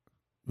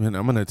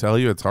I'm going to tell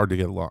you, it's hard to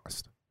get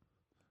lost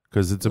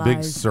because it's a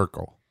big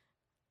circle.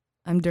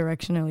 I'm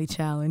directionally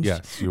challenged.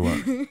 Yes, you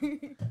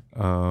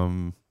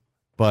are.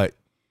 But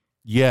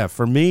yeah,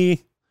 for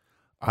me,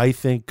 I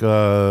think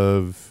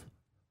of,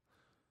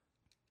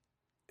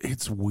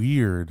 it's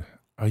weird.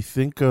 I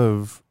think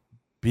of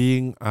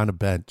being on a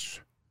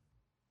bench.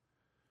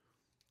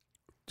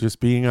 Just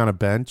being on a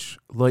bench.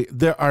 Like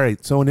all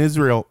right, so in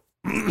Israel,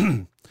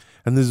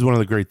 and this is one of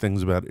the great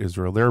things about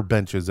Israel. There are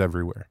benches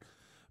everywhere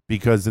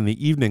because in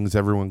the evenings,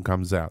 everyone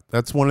comes out.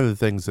 That's one of the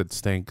things that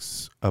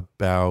stinks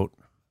about,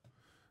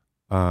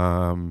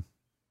 I'm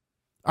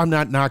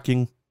not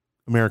knocking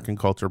American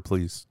culture.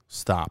 Please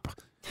stop.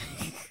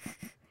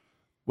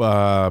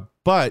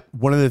 But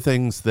one of the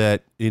things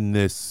that in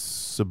this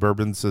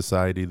suburban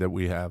society that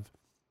we have,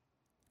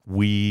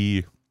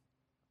 we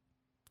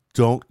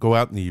don't go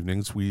out in the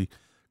evenings. We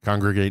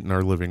congregate in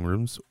our living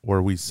rooms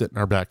or we sit in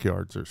our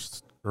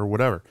backyards or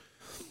whatever.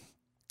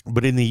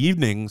 But in the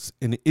evenings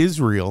in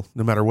Israel,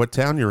 no matter what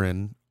town you're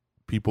in,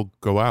 people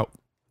go out.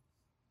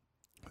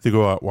 They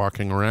go out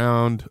walking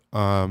around.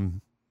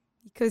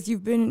 Because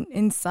you've been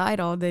inside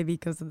all day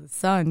because of the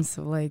sun.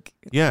 So like,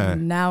 yeah.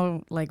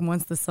 Now, like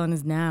once the sun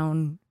is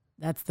down,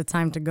 that's the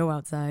time to go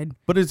outside.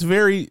 But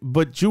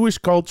Jewish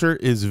culture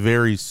is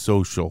very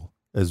social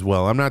as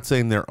well. I'm not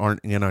saying there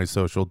aren't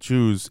antisocial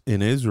Jews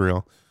in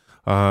Israel.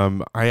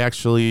 I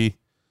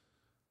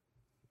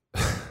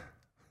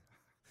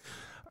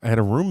had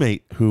a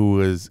roommate who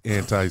was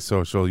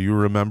antisocial. You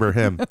remember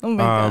him? Oh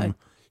my God.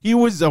 He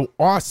was an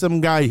awesome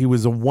guy. He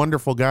was a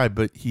wonderful guy,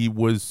 but he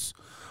was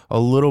a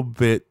little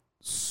bit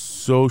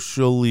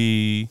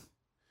socially.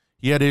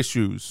 He had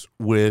issues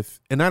with,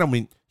 and I don't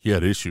mean he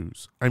had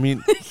issues. I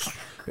mean,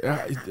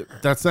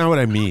 that's not what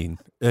I mean.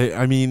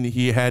 I mean,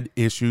 he had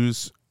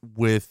issues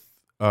with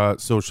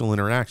social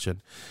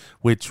interaction,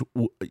 which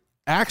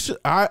actually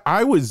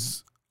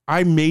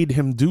I made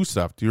him do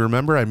stuff. Do you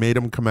remember? I made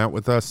him come out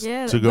with us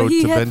to go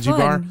to Benji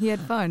Bar. He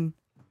had fun.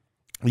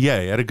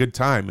 Yeah, he had a good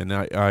time, and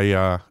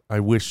I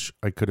wish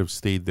I could have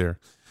stayed there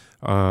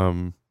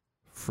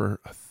for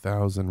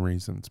 1,000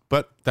 reasons,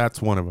 but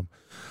that's one of them.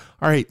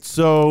 All right,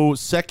 so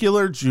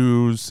secular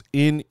Jews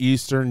in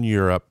Eastern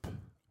Europe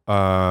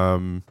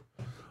are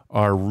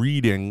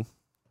reading,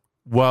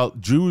 well,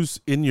 Jews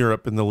in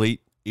Europe in the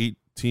late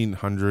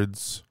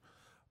 1800s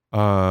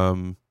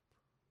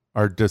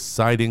are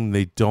deciding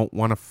they don't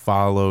want to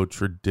follow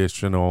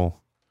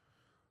traditional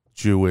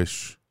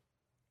Jewish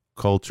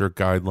culture,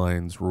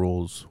 guidelines,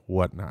 rules,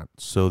 whatnot.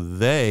 So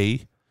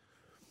they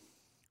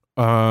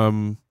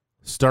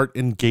start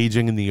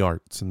engaging in the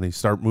arts and they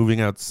start moving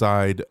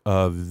outside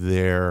of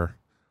their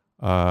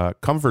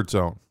comfort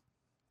zone.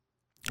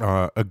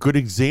 A good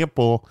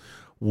example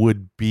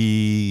would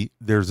be,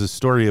 there's a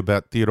story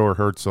about Theodor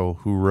Herzl,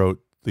 who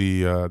wrote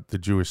the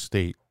Jewish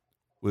State,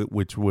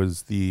 which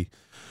was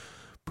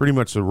pretty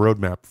much the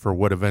roadmap for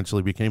what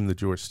eventually became the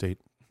Jewish State.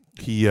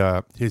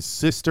 His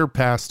sister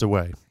passed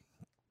away.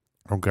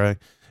 Okay.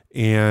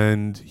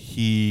 And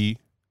he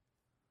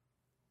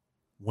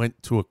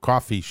went to a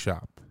coffee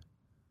shop.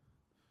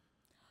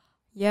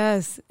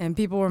 Yes. And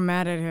people were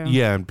mad at him.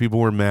 Yeah. And people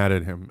were mad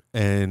at him.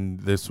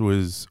 And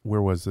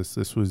where was this?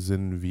 This was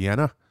in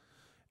Vienna.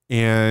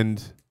 And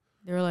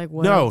they were like,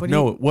 what?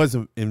 No, it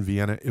wasn't in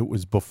Vienna. It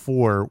was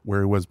where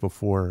it was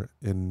before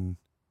in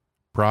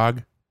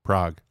Prague.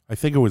 I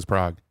think it was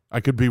Prague.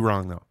 I could be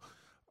wrong though.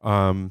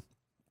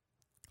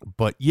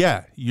 But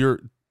yeah,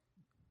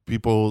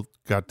 people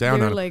got down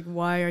They're on like,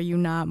 why are you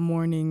not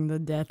mourning the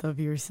death of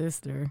your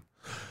sister?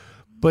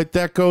 But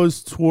that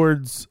goes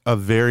towards a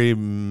very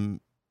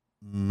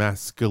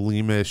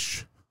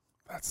masculinish,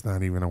 that's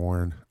not even a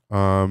word,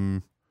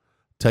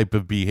 type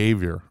of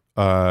behavior,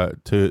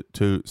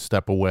 to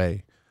step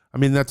away. I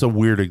mean, that's a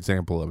weird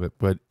example of it,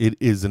 but it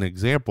is an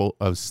example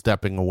of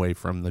stepping away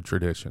from the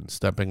tradition,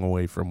 stepping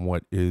away from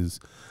what is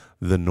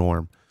the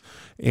norm.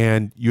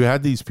 And you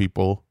had these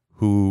people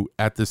who,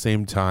 at the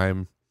same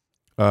time,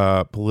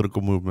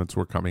 political movements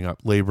were coming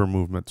up, labor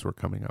movements were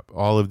coming up,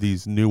 all of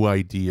these new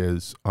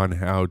ideas on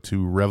how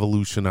to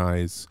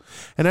revolutionize.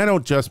 And I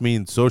don't just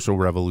mean social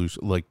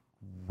revolution, like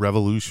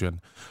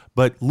revolution,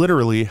 but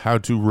literally how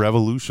to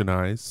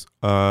revolutionize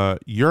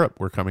Europe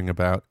were coming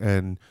about,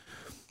 and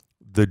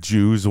the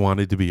Jews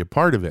wanted to be a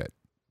part of it.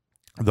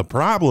 The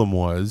problem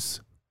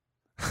was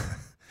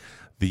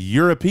the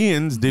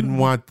Europeans didn't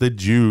want the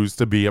Jews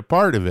to be a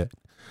part of it.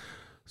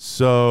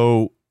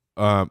 So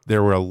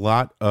there were a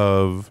lot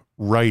of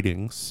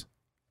writings,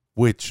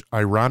 which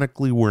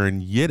ironically were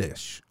in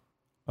Yiddish,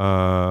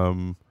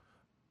 and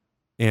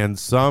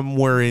some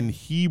were in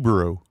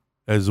Hebrew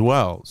as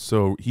well.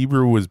 So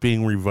Hebrew was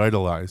being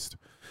revitalized,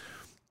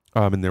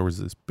 and there was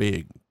this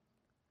big.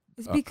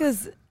 It's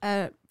because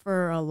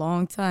for a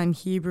long time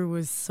Hebrew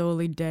was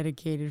solely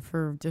dedicated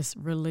for just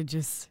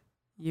religious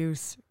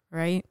use,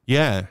 right?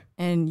 Yeah.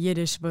 And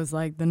Yiddish was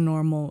like the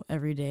normal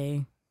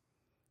everyday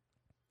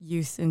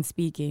use in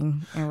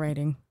speaking and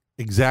writing.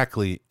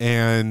 Exactly.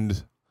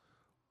 And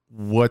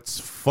what's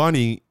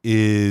funny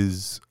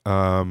is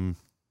that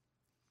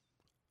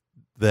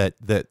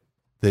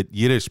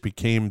Yiddish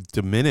became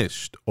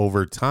diminished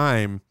over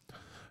time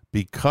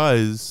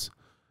because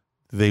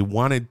they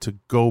wanted to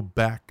go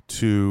back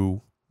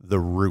to the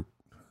root.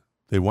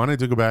 They wanted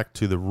to go back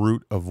to the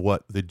root of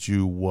what the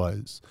Jew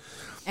was.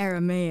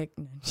 Aramaic.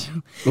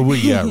 Well,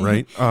 yeah,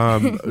 right.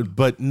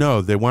 But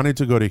no, they wanted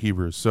to go to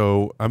Hebrew.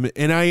 So,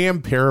 and I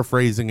am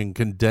paraphrasing and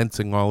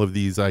condensing all of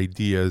these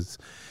ideas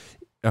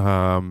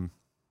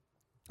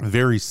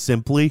very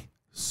simply.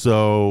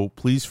 So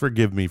please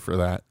forgive me for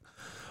that.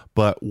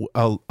 But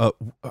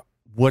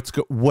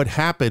what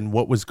happened,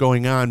 what was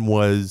going on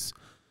was,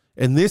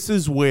 and this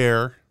is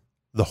where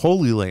the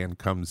Holy Land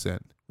comes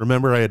in.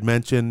 Remember, I had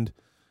mentioned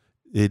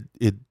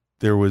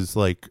there was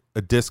like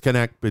a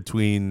disconnect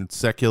between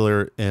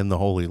secular and the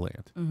Holy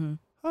Land.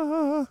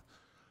 Mm-hmm.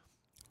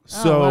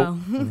 So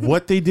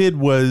what they did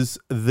was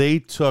they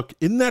took,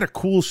 isn't that a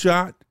cool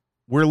shot?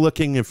 We're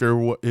looking, if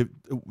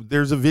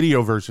there's a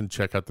video version,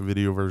 check out the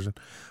video version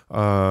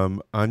on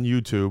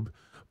YouTube.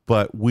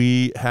 But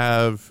we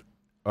have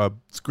a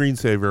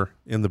screensaver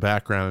in the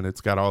background.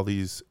 It's got all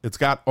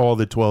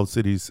the 12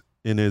 cities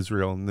in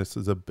Israel. And this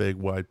is a big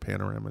wide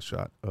panorama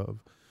shot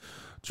of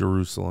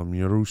Jerusalem,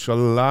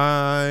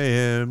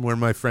 Yerushalayim, where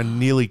my friend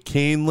Neely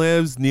Kane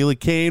lives. Neely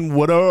Kane,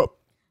 what up?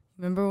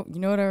 Remember, you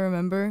know what I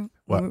remember?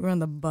 What? When we were on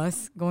the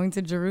bus going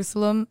to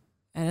Jerusalem,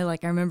 and I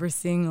remember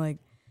seeing like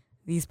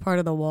these part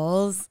of the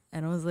walls,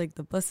 and I was like,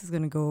 the bus is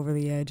going to go over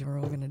the edge and we're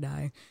all going to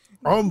die.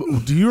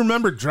 Do you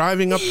remember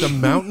driving up the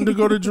mountain to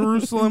go to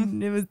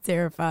Jerusalem? It was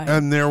terrifying.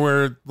 And there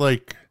were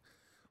like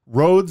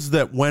roads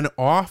that went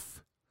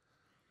off,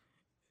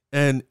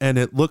 and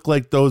it looked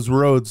like those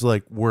roads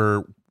like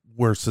were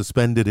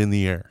suspended in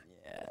the air.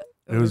 Yeah,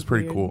 it was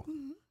pretty weird. Cool.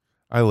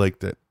 I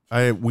liked it.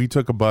 We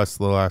took a bus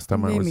the last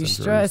time I was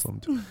in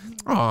Jerusalem.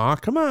 Aw,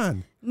 come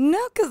on.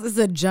 No, because it's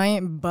a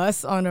giant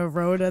bus on a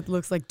road that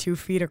looks like 2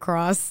 feet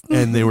across.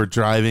 And they were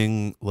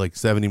driving like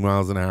 70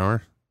 miles an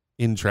hour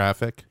in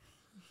traffic.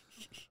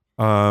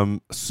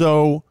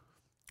 So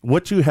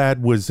what you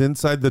had was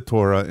inside the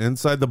Torah,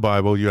 inside the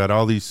Bible, you had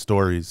all these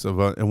stories of,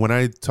 and when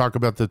I talk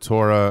about the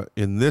Torah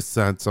in this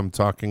sense, I'm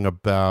talking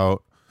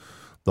about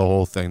the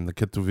whole thing, the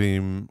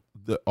Ketuvim,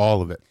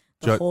 all of it.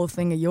 The whole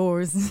thing of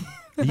yours.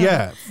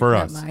 Yeah, for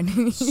us.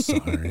 Mine.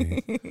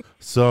 Sorry.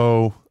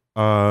 So,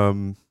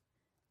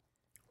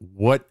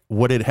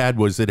 what it had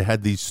was it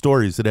had these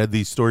stories. It had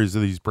these stories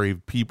of these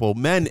brave people,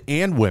 men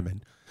and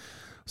women.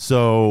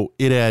 So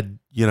it had,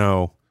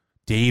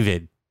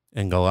 David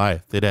and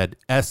Goliath. It had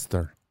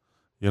Esther.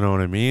 You know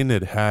what I mean?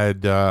 It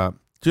had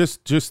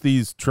just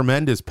these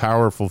tremendous,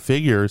 powerful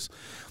figures,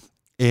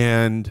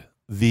 and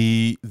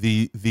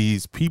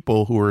these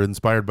people who were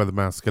inspired by the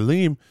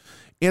Maskalim,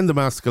 and the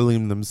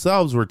Maskalim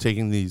themselves were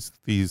taking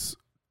these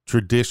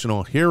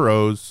traditional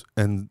heroes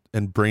and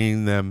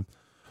bringing them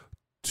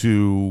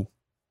to.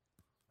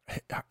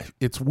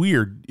 It's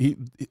weird.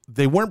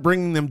 They weren't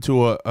bringing them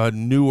to a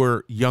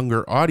newer,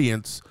 younger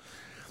audience,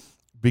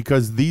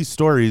 because these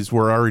stories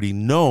were already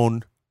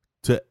known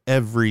to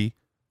every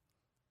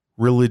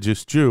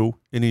religious Jew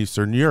in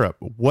Eastern Europe.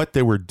 What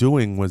they were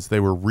doing was they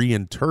were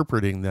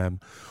reinterpreting them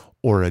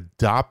or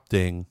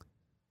adopting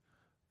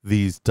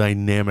these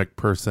dynamic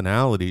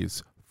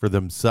personalities for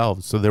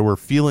themselves. So they were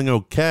feeling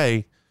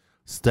okay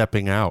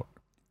stepping out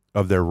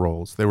of their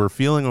roles. They were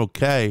feeling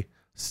okay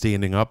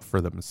standing up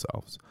for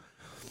themselves.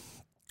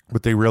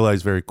 But they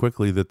realized very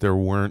quickly that there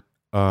weren't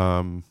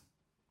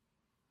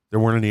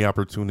any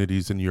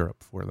opportunities in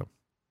Europe for them,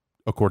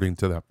 according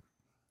to them.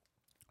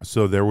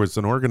 So there was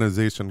an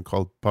organization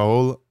called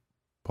Paolo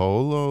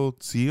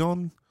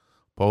Zion.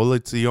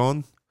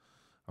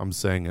 I'm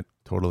saying it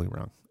totally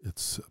wrong.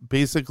 It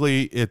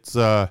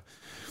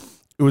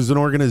was an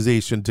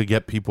organization to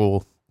get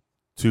people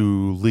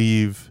to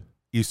leave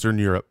Eastern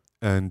Europe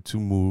and to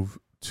move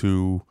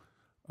to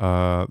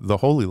the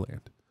Holy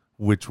Land,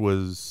 which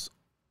was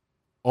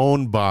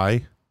owned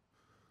by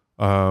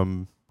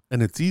And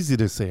it's easy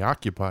to say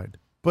occupied,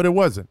 but it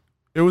wasn't.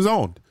 It was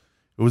owned.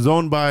 It was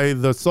owned by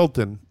the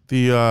Sultan,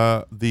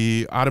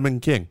 the Ottoman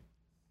king.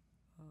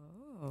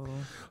 Oh.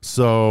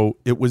 So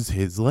it was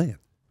his land.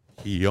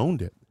 He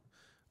owned it.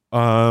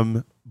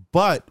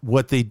 But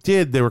what they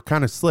did, they were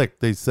kind of slick.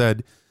 They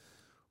said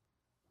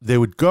they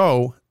would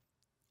go.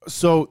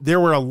 So there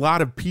were a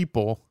lot of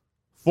people,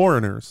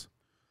 foreigners,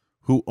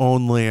 who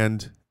owned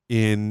land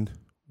in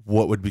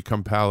what would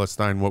become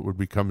Palestine, what would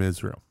become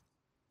Israel.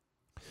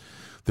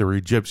 There were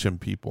Egyptian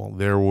people.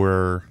 There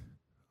were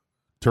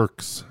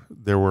Turks.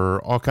 There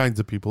were all kinds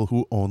of people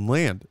who owned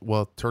land.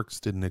 Well, Turks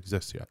didn't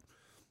exist yet.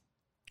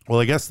 Well,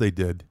 I guess they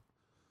did,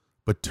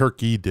 but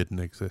Turkey didn't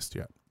exist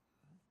yet.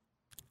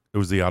 It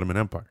was the Ottoman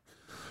Empire.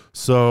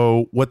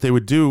 So what they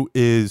would do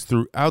is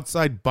through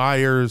outside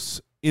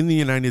buyers in the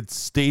United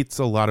States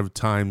a lot of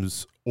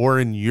times, or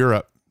in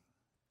Europe,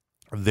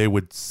 they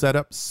would set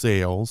up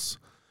sales,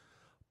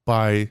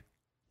 buy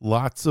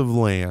lots of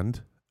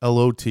land,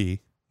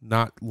 L-O-T,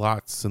 not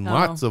lots and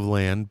lots of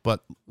land,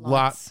 but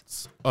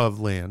lots of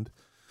land,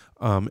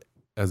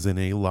 as in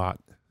a lot,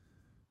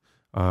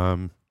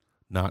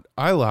 not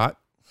I lot,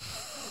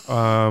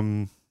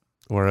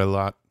 or a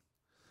lot.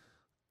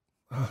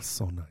 Oh,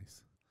 so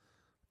nice.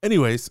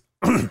 Anyways,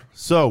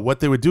 so what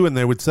they would do, and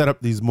they would set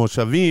up these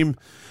moshavim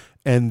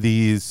and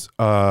these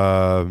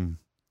kibbutzim.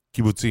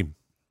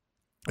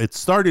 I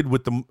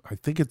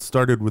think it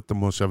started with the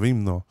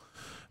moshavim, though.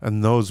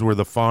 And those were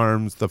the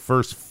farms, the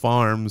first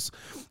farms.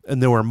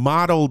 And they were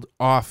modeled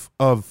off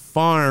of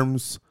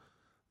farms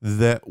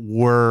that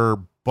were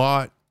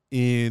bought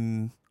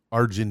in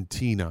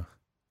Argentina,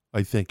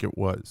 I think it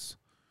was.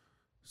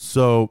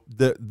 So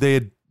they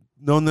had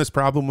known this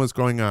problem was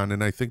going on.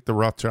 And I think the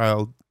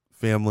Rothschild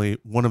family,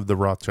 one of the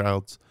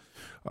Rothschilds,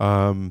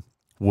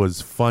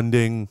 was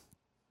funding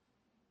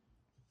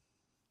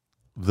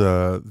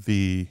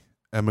the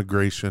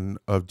emigration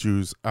of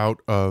Jews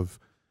out of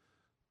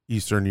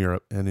Eastern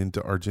Europe and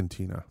into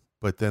Argentina.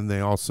 But then they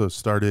also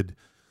started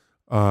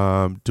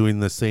doing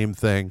the same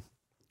thing.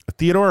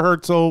 Theodor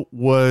Herzl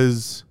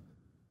was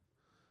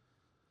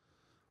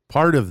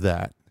part of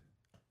that.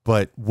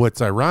 But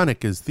what's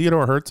ironic is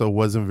Theodor Herzl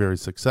wasn't very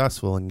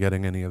successful in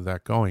getting any of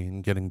that going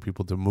and getting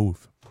people to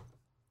move.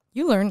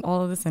 You learned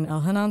all of this in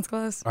Elhanan's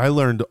class? I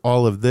learned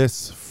all of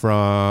this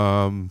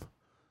from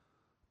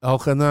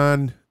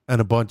Elchanan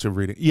and a bunch of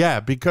reading. Yeah,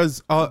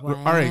 because, Wow.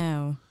 all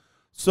right.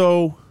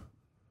 So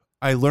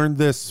I learned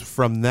this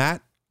from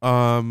that.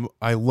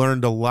 I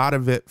learned a lot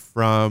of it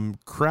from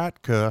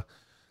Kratka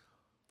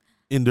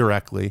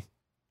indirectly,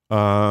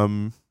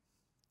 because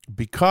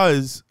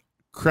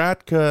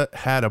Kratka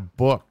had a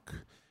book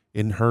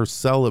in her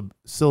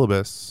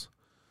syllabus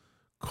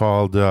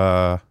called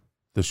The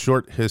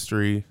Short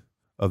History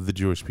of the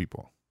Jewish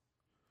People.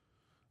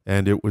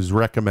 And it was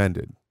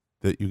recommended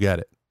that you get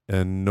it,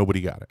 and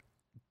nobody got it.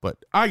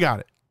 But I got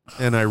it,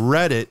 and I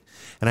read it,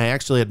 and I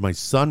actually had my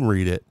son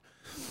read it.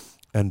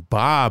 And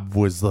Bob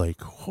was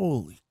like,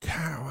 holy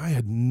cow, I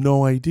had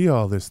no idea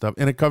all this stuff.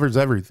 And it covers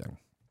everything.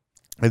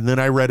 And then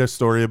I read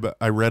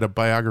a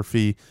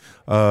biography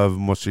of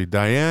Moshe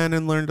Dayan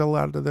and learned a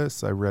lot of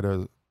this. I read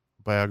a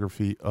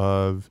biography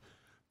of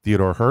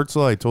Theodor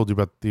Herzl. I told you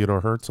about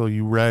Theodor Herzl.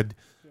 You read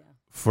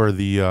for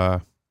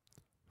the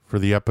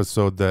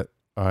episode that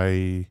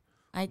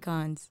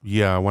Icons.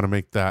 Yeah, I want to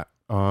make that.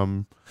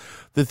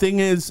 The thing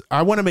is,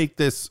 I want to make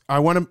this,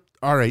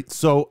 all right,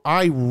 so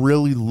I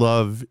really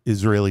love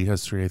Israeli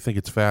history. I think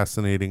it's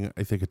fascinating.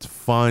 I think it's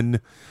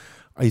fun.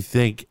 I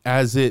think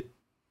as it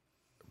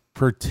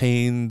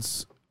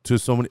pertains to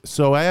so many.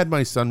 So I had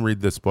my son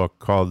read this book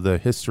called The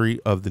History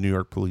of the New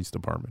York Police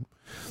Department.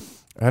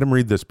 I had him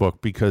read this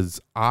book because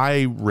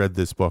I read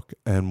this book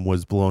and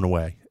was blown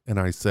away. And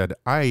I said,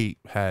 I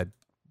had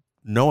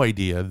no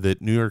idea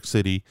that New York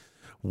City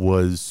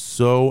was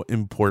so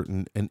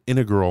important and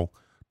integral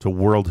to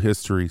world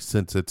history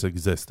since its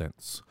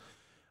existence.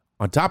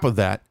 On top of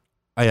that,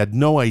 I had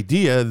no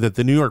idea that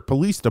the New York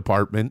Police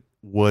Department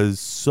was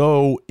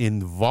so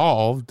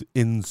involved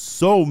in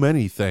so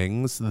many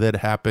things that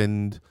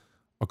happened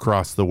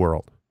across the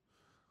world.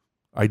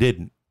 I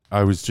didn't.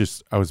 I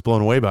was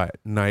blown away by it.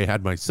 And I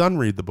had my son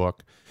read the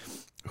book,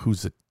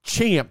 who's a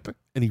champ,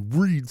 and he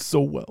reads so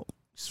well.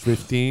 He's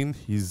 15.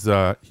 He's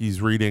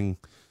reading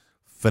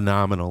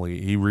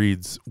phenomenally. He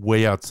reads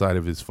way outside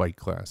of his fight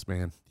class,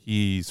 man.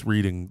 He's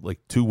reading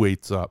like 2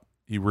 weights up.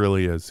 He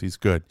really is. He's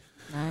good.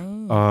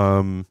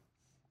 Nice.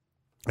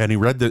 And he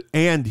read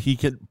he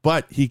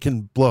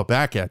can blow it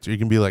back at you. He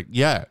can be like,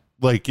 yeah,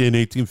 like in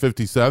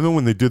 1857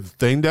 when they did the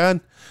thing,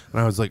 Dad. And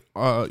I was like,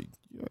 yeah,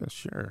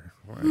 sure.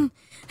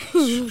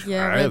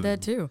 Yeah, I read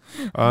that too.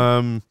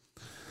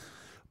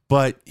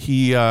 But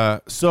he,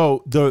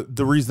 so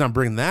the reason I'm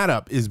bringing that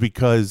up is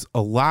because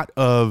a lot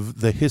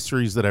of the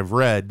histories that I've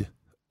read,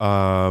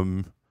 are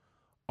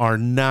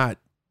not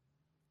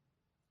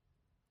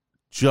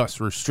just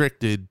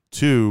restricted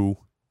to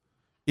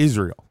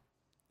Israel.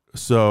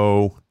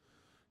 So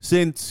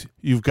since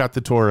you've got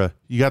the Torah,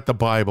 you got the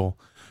Bible,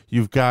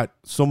 you've got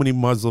so many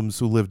Muslims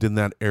who lived in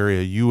that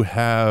area, you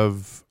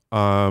have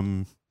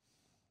I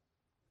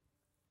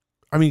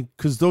mean,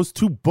 because those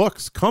two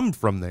books come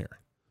from there.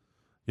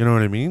 You know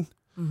what I mean?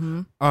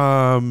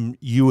 Mm-hmm.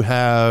 You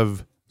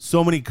have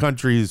so many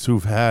countries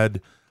who've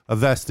had a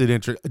vested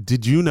interest.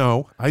 Did you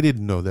know? I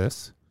didn't know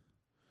this.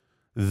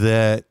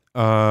 That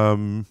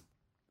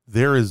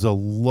there is a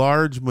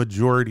large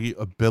majority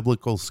of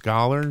biblical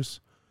scholars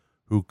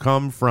who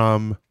come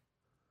from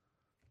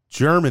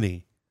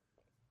Germany.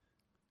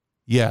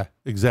 Yeah,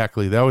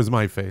 exactly. That was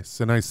my face.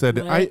 And I said,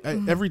 I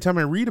every time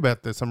I read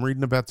about this, I'm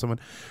reading about someone.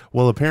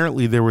 Well,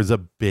 apparently there was a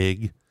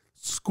big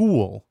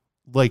school.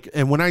 Like,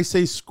 and when I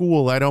say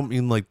school, I don't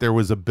mean like there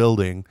was a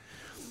building.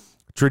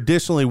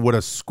 Traditionally, what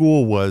a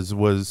school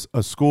was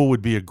a school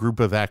would be a group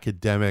of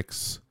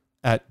academics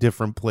at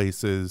different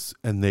places,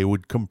 and they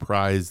would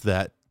comprise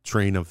that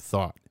train of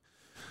thought.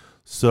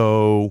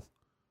 So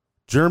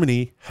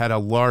Germany had a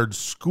large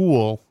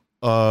school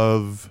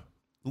of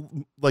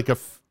like a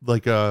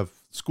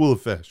school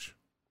of fish.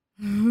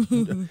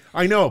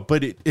 I know,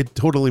 but it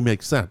totally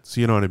makes sense.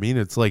 You know what I mean?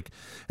 It's like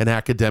an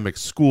academic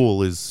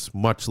school is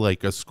much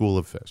like a school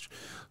of fish.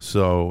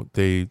 So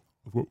they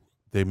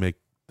make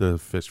the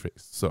fish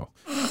face. So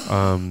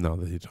no,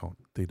 they don't.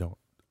 They don't.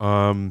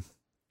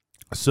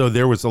 So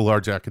there was a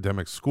large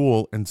academic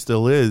school, and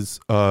still is,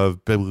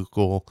 of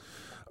biblical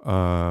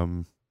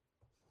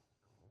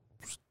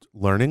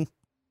learning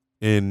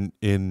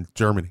in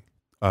Germany.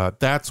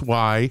 That's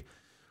why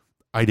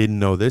I didn't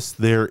know this.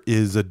 There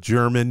is a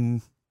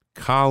German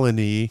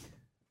colony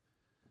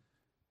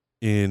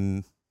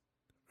in,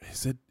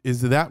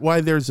 is that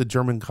why there's a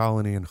German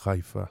colony in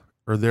Haifa?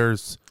 Or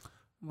there's,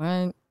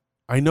 what?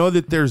 I know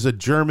that there's a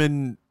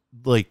German,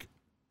 like,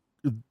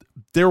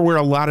 there were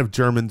a lot of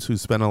Germans who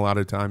spent a lot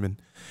of time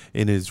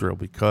in Israel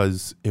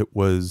because it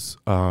was,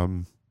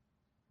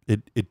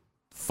 it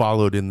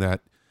followed in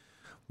that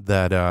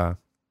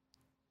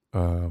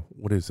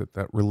what is it?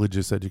 That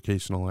religious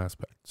educational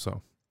aspect.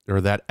 So, or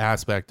that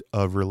aspect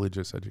of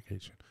religious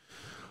education.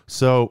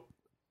 So,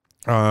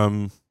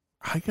 I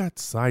got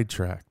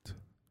sidetracked.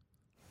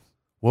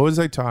 What was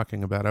I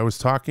talking about? I was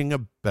talking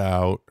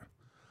about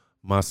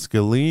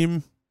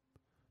Maskilim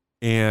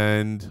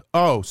and,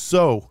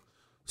 so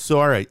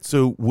all right.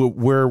 So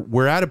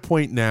we're at a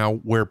point now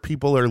where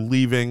people are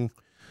leaving,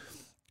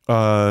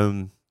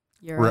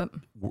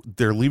 Europe.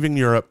 They're leaving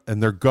Europe,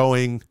 and they're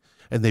going,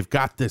 and they've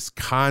got this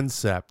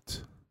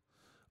concept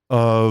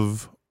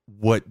of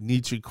what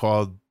Nietzsche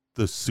called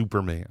the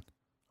Superman.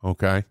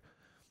 Okay.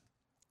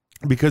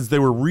 Because they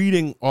were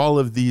reading all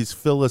of these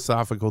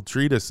philosophical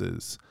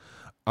treatises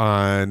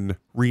on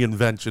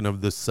reinvention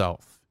of the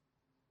self,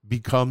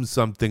 become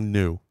something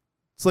new.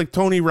 It's like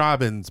Tony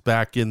Robbins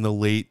back in the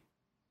late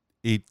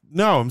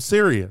no, I'm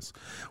serious,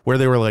 where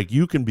they were like,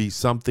 you can be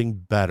something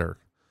better.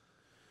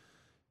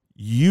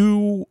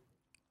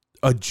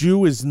 A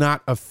Jew is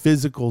not a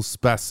physical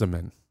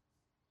specimen.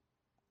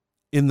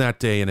 In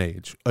that day and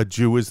age, a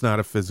Jew is not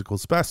a physical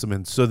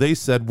specimen. So they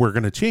said, we're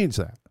going to change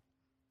that.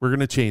 We're going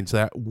to change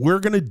that. We're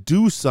going to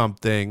do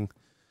something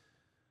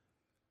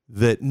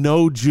that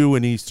no Jew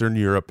in Eastern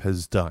Europe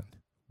has done.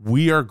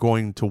 We are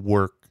going to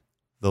work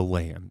the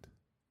land.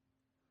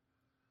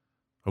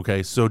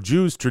 Okay, so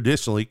Jews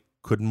traditionally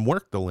couldn't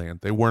work the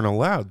land. They weren't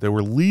allowed. They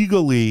were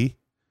legally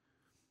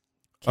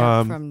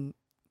they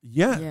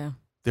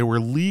were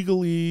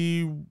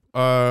legally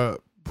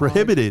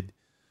prohibited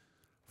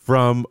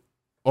from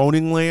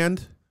owning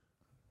land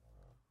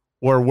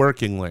or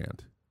working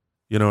land.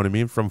 You know what I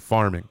mean? From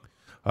farming.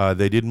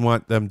 They didn't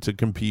want them to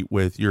compete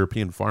with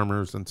European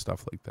farmers and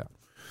stuff like that.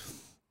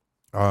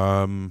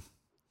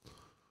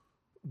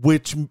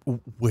 Which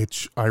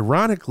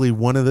ironically,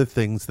 one of the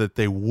things that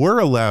they were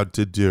allowed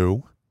to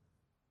do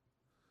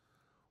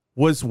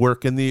was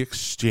work in the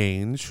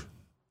exchange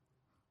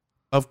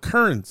of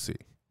currency.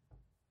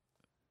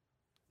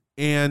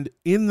 And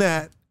in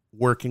that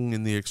working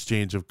in the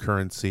exchange of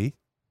currency,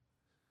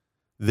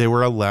 they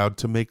were allowed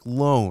to make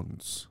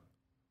loans,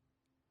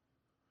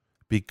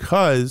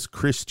 because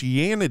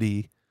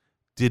Christianity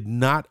did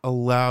not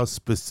allow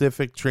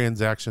specific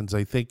transactions.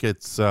 I think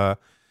it's the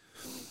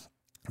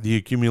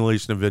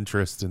accumulation of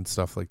interest and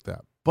stuff like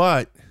that.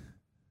 But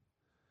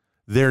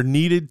there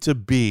needed to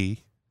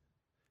be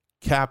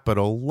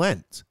capital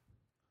lent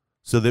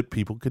so that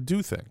people could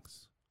do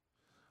things.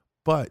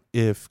 But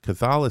if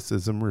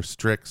Catholicism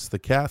restricts the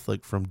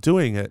Catholic from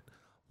doing it,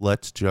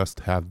 let's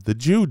just have the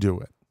Jew do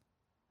it.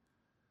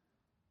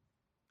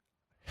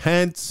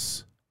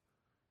 Hence,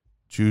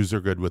 Jews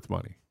are good with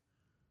money.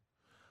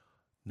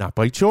 Not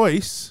by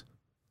choice,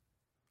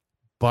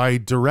 by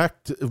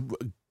direct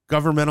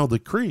governmental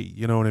decree.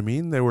 You know what I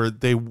mean? They were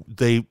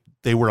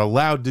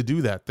allowed to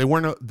do that.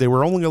 They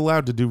were only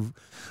allowed to do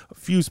a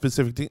few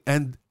specific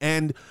things.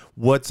 And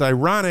what's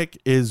ironic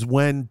is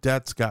when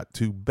debts got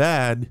too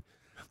bad,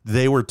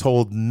 they were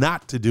told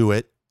not to do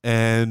it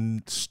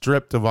and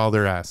stripped of all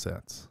their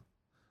assets.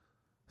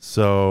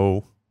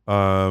 So,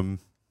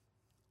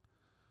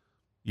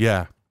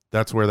 yeah,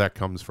 that's where that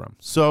comes from.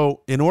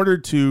 So in order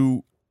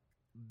to,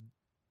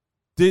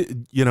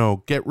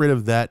 get rid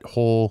of that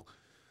whole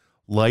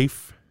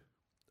life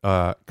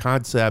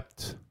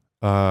concept,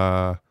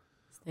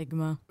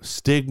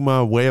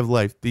 stigma, way of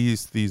life.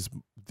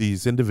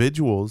 These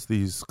individuals,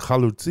 these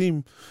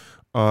chalutzim,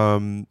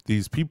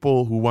 these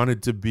people who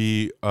wanted to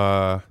be,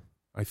 I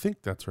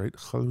think that's right,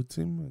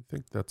 chalutzim. I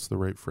think that's the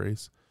right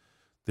phrase.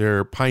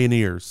 They're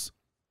pioneers,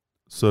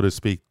 so to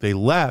speak. They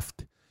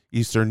left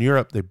Eastern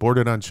Europe. They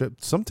boarded on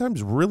ships,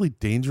 sometimes really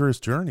dangerous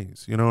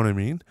journeys. You know what I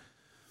mean?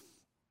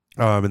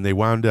 And they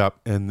wound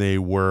up and they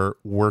were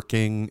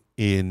working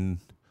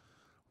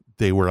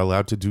they were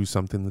allowed to do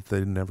something that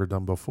they'd never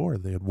done before.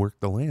 They had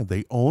worked the land.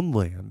 They owned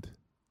land.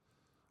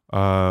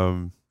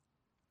 And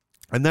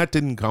that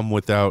didn't come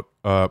without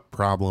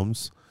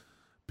problems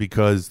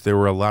because there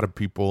were a lot of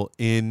people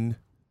in.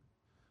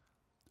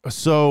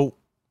 So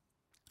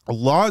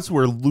laws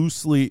were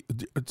loosely.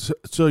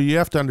 So you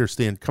have to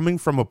understand, coming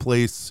from a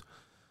place,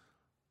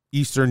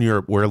 Eastern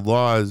Europe, where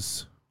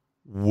laws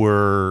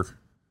were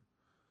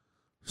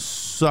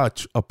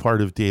such a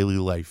part of daily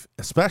life,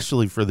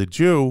 especially for the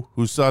Jew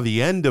who saw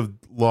the end of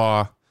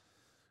law,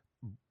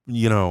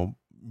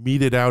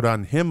 meted out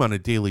on him on a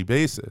daily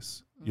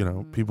basis.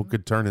 People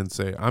could turn and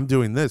say, I'm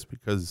doing this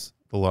because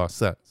the law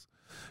says,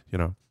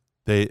 and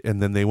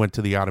then they went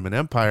to the Ottoman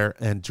Empire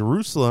and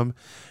Jerusalem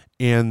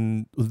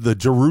and the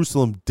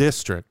Jerusalem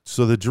district.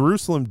 So the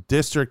Jerusalem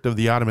district of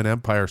the Ottoman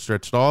Empire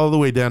stretched all the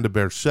way down to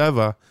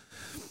Beersheba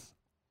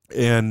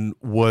and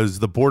was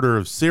the border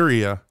of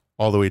Syria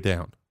all the way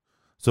down.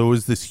 So it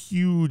was this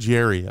huge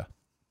area,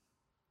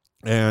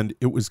 and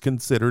it was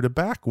considered a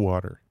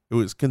backwater. It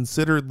was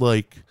considered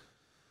like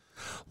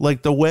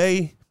the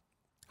way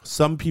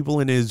some people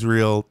in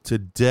Israel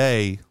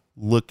today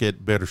look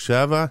at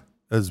Beersheba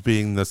as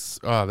being this.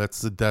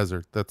 That's the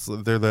desert. It's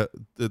the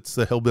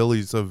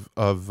hillbillies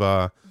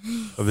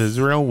of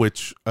Israel,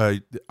 which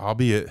I'll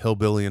be a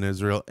hillbilly in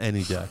Israel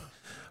any day.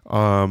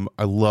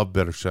 I love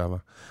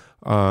Beersheba.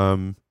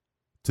 To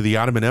the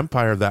Ottoman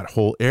Empire, that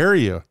whole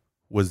area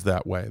was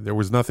that way. There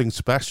was nothing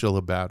special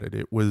about it.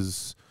 It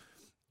was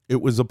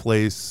a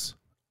place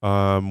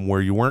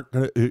where you weren't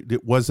gonna.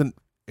 It wasn't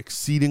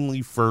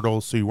exceedingly fertile,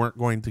 so you weren't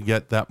going to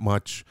get that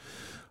much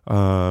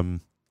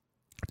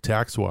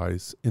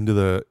tax-wise into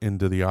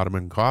the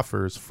Ottoman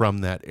coffers from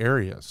that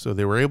area. So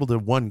they were able to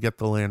get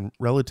the land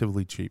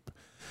relatively cheap,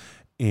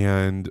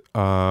 and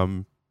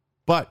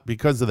but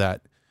because of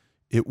that,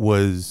 it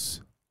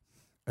was,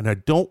 and I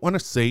don't want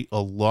to say a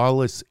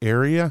lawless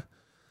area,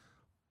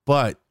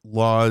 but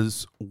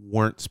laws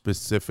weren't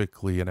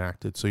specifically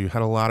enacted. So you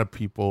had a lot of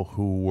people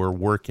who were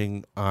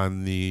working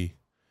on the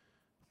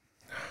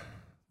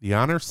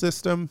honor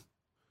system,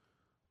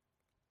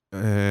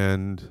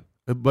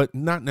 but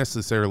not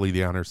necessarily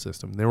the honor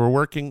system. They were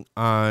working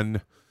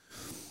on,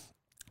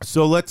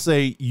 so let's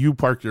say you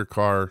park your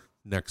car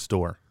next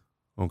door,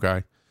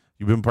 okay?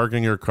 You've been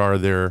parking your car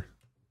there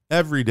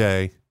every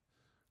day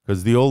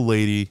because the old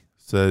lady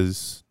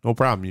says, no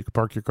problem, you can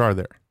park your car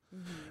there.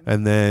 Mm-hmm.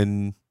 And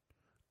then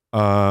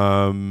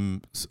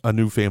a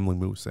new family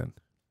moves in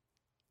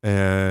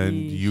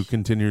and you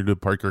continue to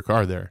park your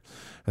car there,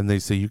 and they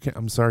say,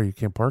 I'm sorry, you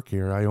can't park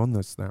here. I own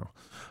this now.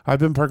 I've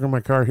been parking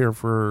my car here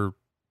for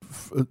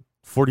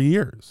 40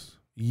 years.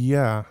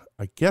 Yeah,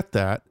 I get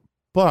that,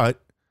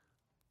 but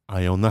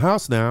I own the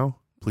house now.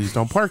 Please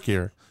don't park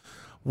here.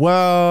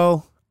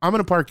 Well, I'm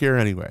going to park here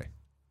anyway.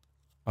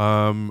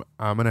 I'm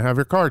going to have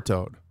your car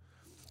towed.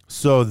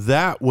 So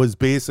that was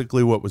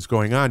basically what was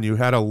going on. You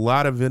had a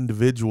lot of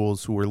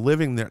individuals who were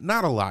living there.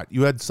 Not a lot.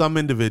 You had some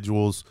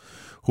individuals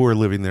who were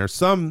living there.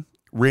 Some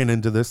ran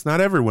into this.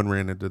 Not everyone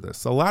ran into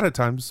this. A lot of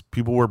times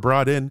people were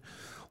brought in,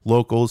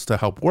 locals, to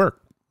help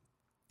work,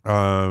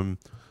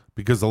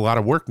 because a lot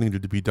of work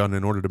needed to be done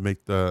in order to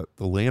make the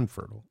land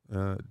fertile,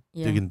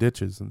 digging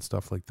ditches and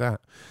stuff like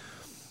that.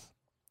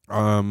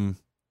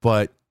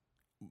 But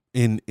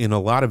in a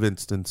lot of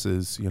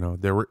instances,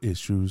 there were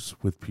issues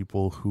with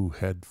people who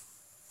had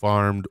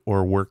farmed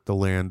or worked the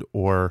land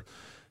or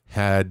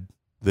had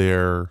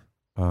their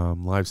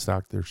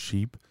livestock, their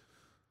sheep,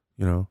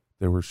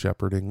 they were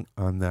shepherding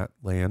on that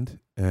land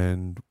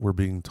and were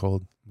being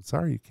told, I'm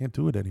sorry, you can't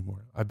do it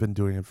anymore. I've been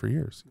doing it for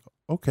years.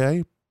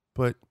 Okay,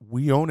 but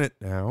we own it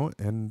now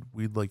and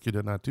we'd like you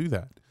to not do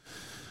that.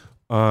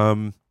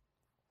 And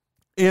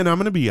I'm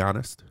going to be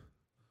honest.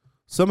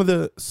 Some of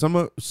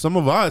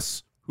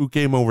us who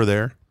came over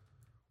there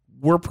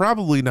were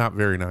probably not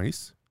very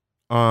nice.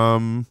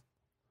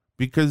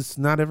 Because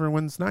not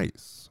everyone's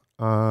nice.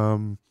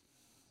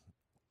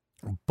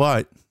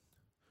 But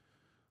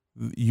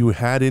you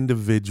had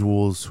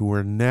individuals who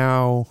had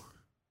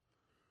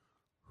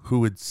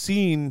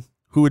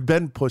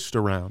been pushed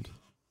around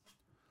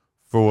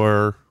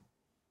for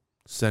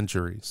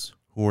centuries,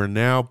 who are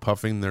now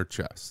puffing their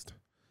chest.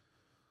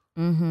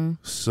 Mm-hmm.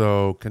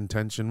 So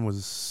contention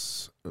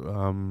was,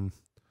 was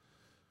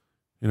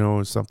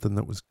something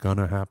that was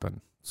gonna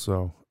happen.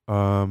 So,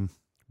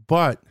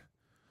 but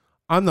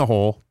on the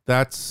whole,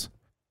 that's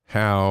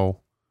how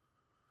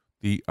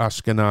the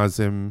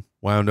Ashkenazim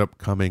wound up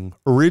coming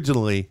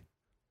originally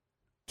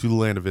to the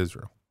land of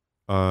Israel,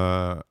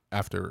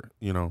 after,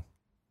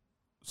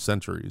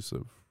 centuries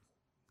of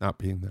not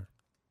being there.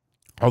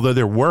 Although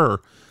there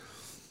were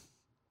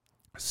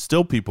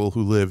still people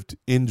who lived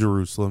in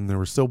Jerusalem. There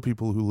were still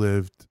people who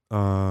lived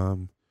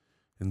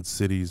in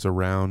cities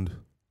around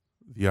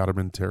the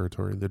Ottoman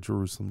territory, the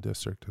Jerusalem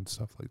district and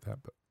stuff like that.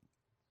 But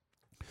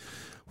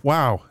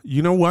wow,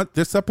 you know what?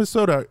 This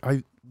episode,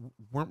 I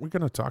weren't we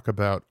going to talk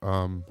about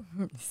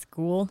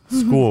school?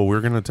 School. We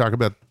were going to talk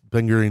about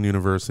Ben Gurion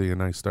University,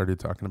 and I started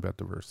talking about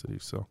diversity.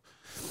 So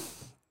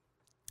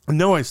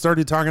no, I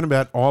started talking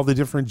about all the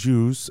different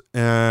Jews,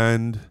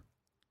 and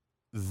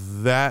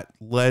that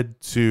led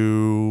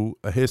to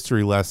a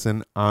history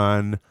lesson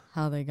on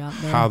how they got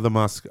there,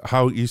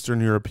 how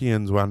Eastern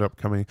Europeans wound up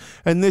coming.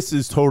 And this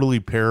is totally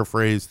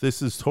paraphrased.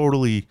 This is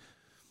totally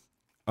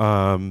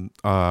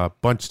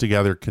bunched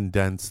together,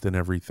 condensed and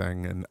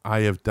everything. And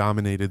I have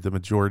dominated the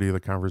majority of the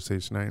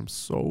conversation. I am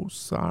so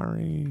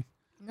sorry.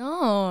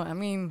 No, I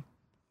mean,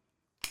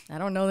 I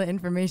don't know the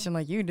information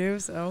like you do,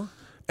 so.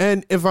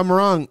 And if I'm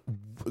wrong,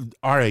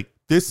 all right,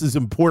 this is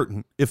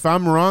important. If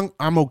I'm wrong,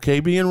 I'm okay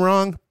being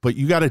wrong, but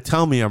you got to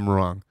tell me I'm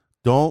wrong.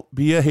 Don't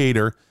be a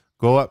hater.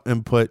 Go up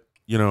and put,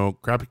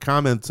 crappy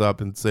comments up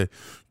and say,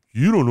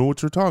 you don't know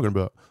what you're talking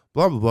about.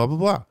 Blah, blah, blah, blah,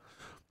 blah.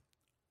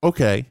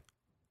 Okay.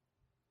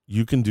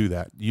 You can do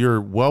that.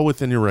 You're well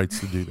within your rights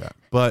to do that.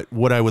 But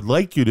what I would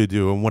like you to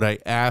do, and what I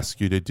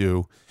ask you to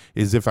do,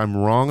 is if I'm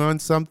wrong on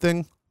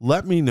something,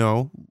 let me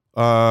know.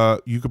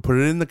 You can put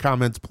it in the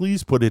comments.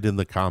 Please put it in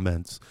the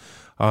comments.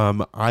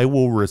 I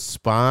will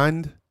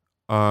respond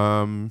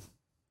in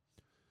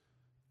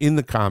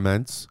the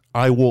comments.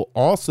 I will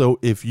also,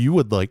 if you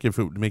would like, if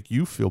it would make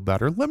you feel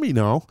better, let me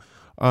know.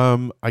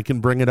 I can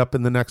bring it up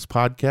in the next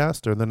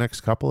podcast or the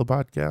next couple of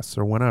podcasts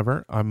or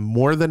whenever. I'm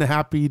more than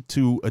happy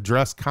to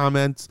address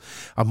comments.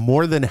 I'm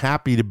more than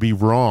happy to be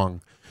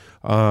wrong.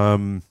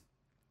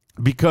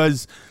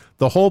 Because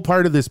the whole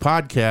part of this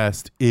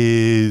podcast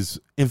is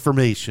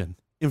information,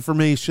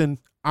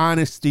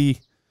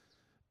 honesty,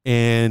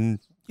 and,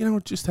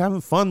 just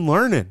having fun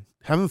learning,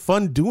 having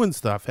fun doing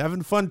stuff,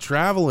 having fun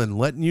traveling,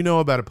 letting you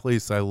know about a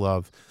place I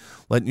love,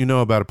 letting you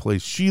know about a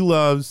place she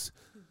loves.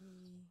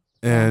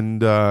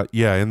 And,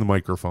 in the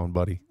microphone,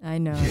 buddy. I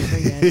know.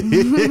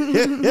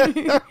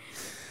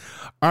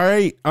 All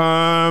right.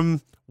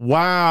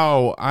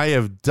 Wow. I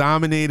have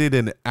dominated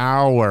an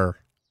hour.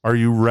 Are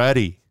you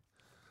ready?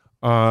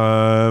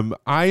 I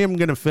am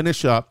going to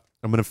finish up.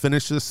 I'm going to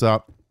finish this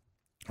up.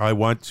 I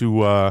want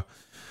to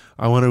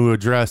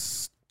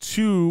address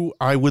two.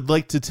 I would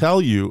like to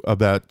tell you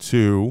about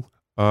two,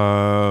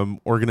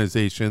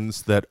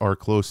 organizations that are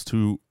close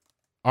to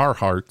our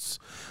hearts.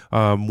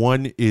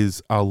 One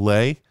is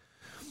Ale.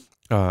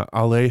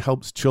 Ale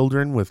helps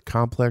children with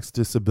complex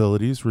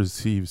disabilities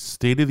receive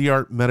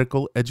state-of-the-art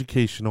medical,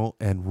 educational,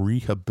 and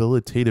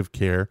rehabilitative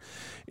care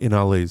in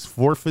Ale's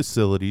 4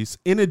 facilities.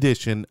 In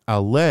addition,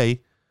 Ale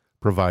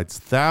provides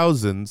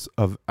thousands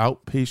of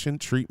outpatient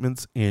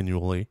treatments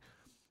annually.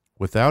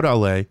 Without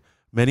Ale,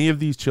 many of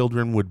these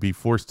children would be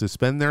forced to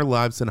spend their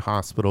lives in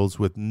hospitals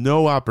with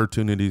no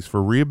opportunities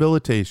for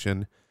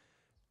rehabilitation,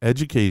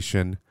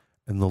 education,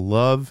 and the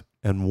love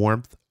and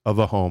warmth of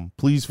a home.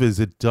 Please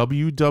visit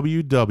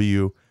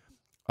www.aleh.org.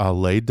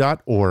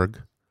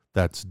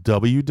 That's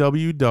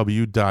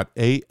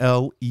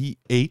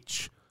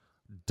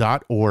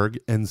www.aleh.org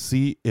and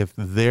see if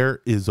there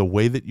is a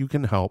way that you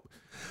can help.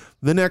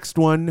 The next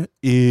one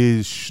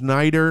is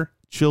Schneider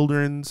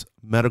Children's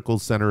Medical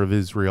Center of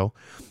Israel.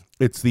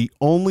 It's the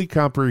only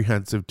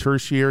comprehensive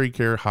tertiary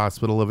care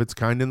hospital of its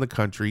kind in the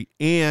country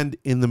and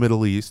in the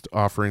Middle East,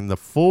 offering the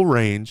full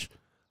range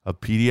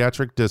of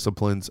pediatric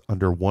disciplines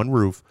under one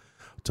roof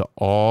to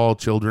all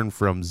children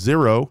from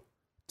 0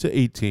 to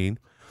 18.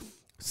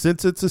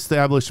 Since its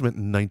establishment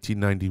in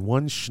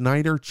 1991,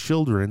 Schneider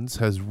Children's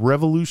has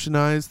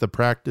revolutionized the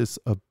practice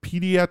of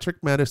pediatric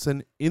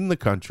medicine in the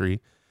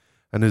country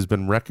and has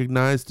been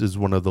recognized as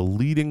one of the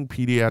leading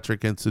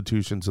pediatric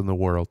institutions in the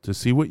world. To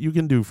see what you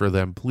can do for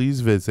them,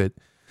 please visit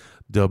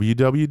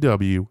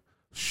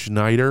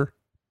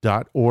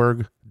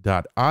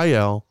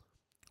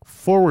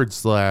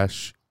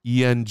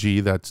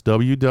www.schneider.org.il/ENG. That's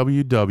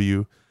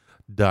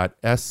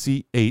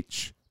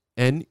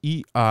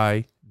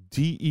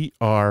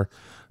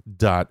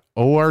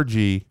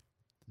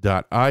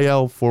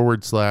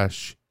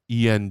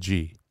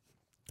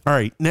All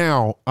right,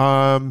 now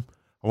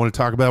I want to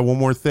talk about one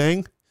more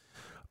thing,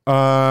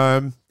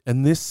 and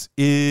this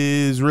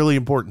is really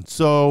important.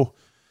 So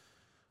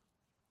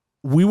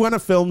we want to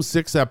film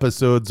 6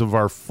 episodes of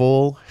our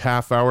full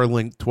half-hour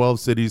length 12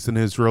 Cities in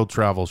Israel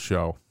travel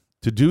show.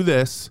 To do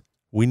this,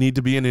 we need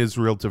to be in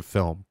Israel to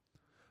film.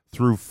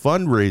 Through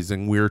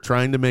fundraising, we are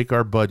trying to make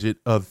our budget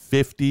of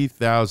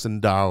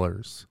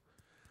 $50,000.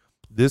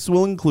 This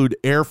will include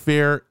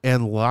airfare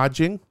and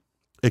lodging,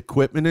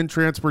 equipment and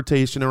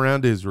transportation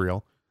around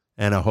Israel,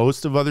 and a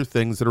host of other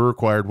things that are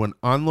required when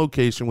on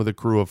location with a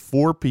crew of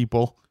 4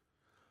 people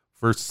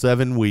for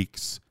 7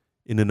 weeks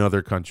in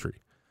another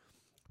country.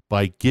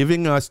 By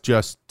giving us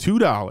just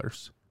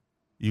 $2,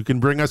 you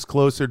can bring us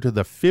closer to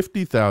the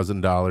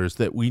 $50,000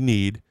 that we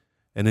need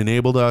and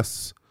enable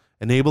us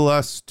enable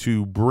us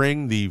to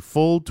bring the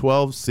full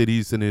 12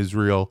 Cities in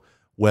Israel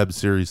web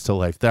series to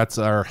life. That's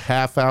our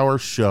half-hour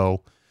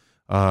show.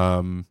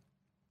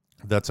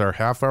 That's our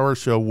half-hour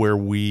show where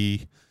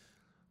we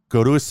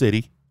go to a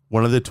city,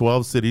 one of the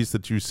 12 cities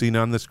that you've seen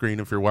on the screen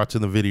if you're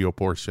watching the video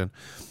portion.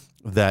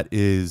 That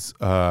is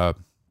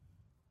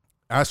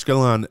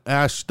Ashkelon,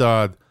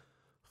 Ashdod,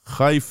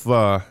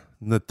 Haifa,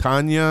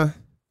 Netanya,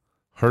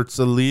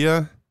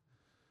 Herzliya,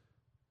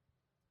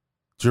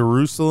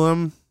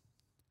 Jerusalem,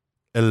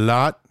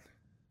 Eilat,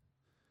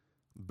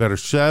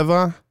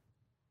 Beersheba,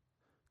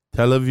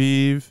 Tel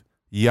Aviv,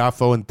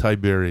 Yaffo, and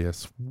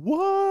Tiberias.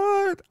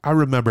 What? I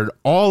remembered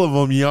all of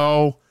them,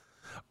 yo.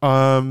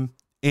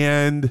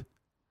 And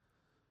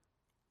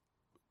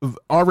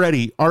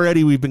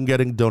already we've been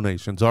getting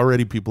donations.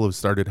 Already people have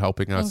started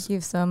helping us. Thank you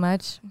so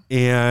much.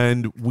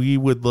 And we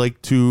would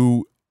like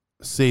to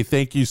say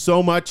thank you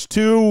so much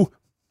to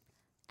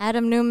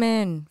Adam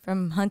Newman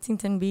from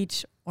Huntington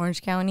Beach,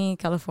 Orange County,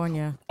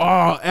 California.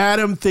 Oh,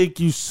 Adam, thank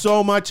you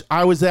so much.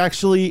 I was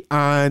actually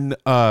on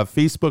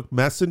Facebook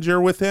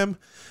Messenger with him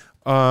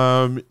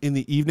in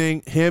the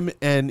evening. Him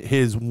and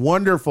his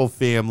wonderful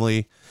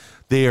family.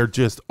 They are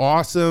just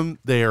awesome.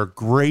 They are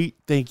great.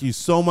 Thank you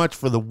so much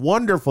for the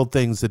wonderful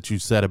things that you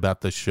said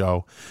about the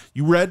show.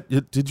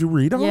 Did you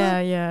read them?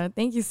 Yeah.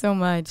 Thank you so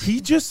much. He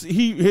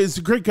is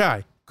a great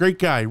guy. Great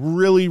guy.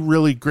 Really,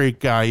 really great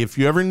guy. If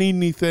you ever need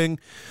anything,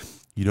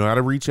 you know how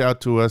to reach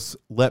out to us.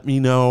 Let me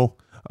know.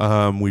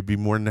 We'd be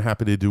more than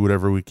happy to do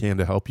whatever we can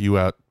to help you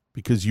out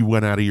because you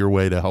went out of your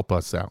way to help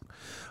us out.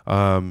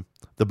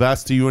 The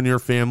best to you and your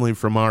family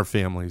from our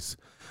families.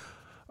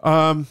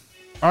 All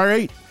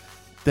right.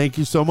 Thank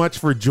you so much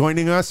for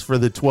joining us for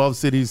the 12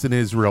 Cities in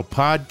Israel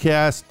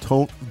podcast.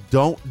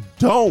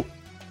 Don't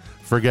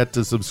forget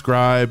to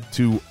subscribe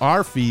to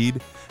our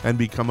feed and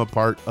become a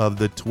part of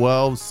the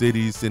 12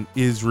 Cities in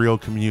Israel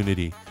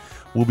community.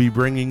 We'll be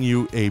bringing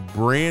you a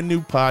brand new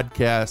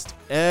podcast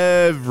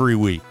every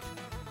week.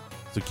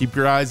 So keep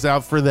your eyes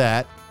out for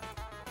that.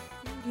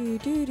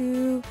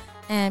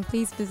 And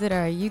please visit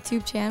our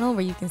YouTube channel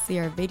where you can see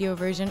our video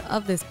version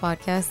of this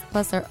podcast,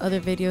 plus our other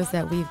videos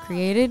that we've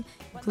created,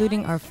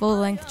 including our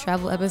full-length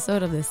travel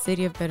episode of the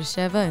city of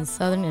Beersheba in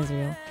southern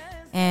Israel.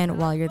 And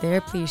while you're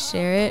there, please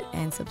share it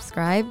and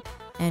subscribe.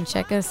 And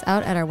check us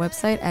out at our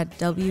website at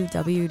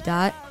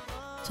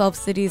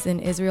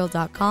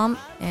www.12citiesinisrael.com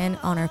and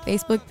on our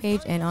Facebook page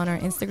and on our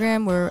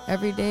Instagram, where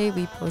every day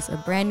we post a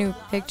brand new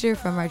picture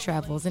from our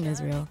travels in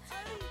Israel.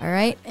 All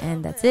right,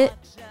 and that's it.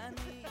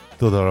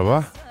 תודה רבה.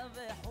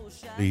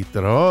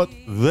 להתראות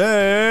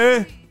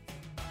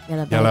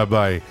יאללה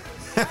ביי.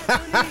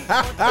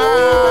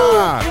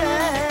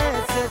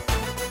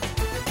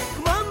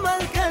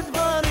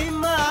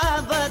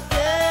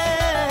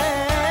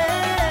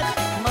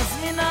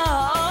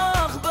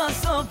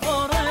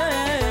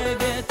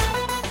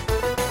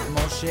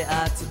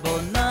 שאת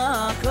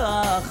בונה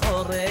כך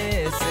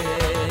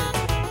הורסת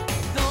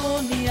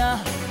דוניה,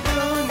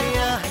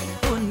 דוניה,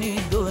 דוני,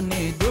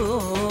 דוני,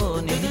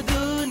 דוני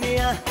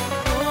דוניה,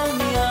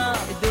 דוניה,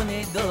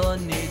 דוני,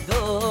 דוני,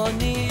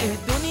 דוני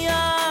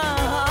דוניה,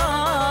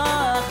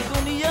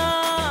 דוניה,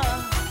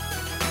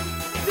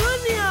 דוניה,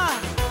 דוניה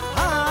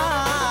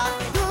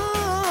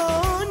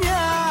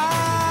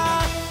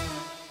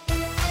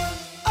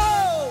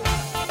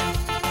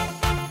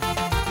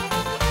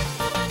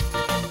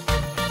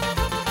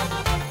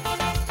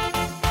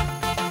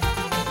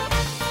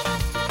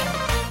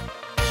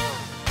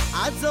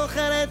את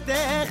זוכרת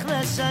איך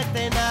נשקת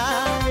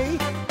עיניי,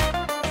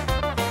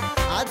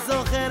 את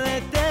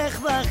זוכרת איך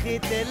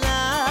בכית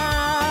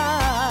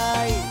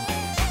אליי,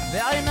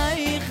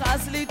 ועינייך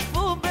אז לי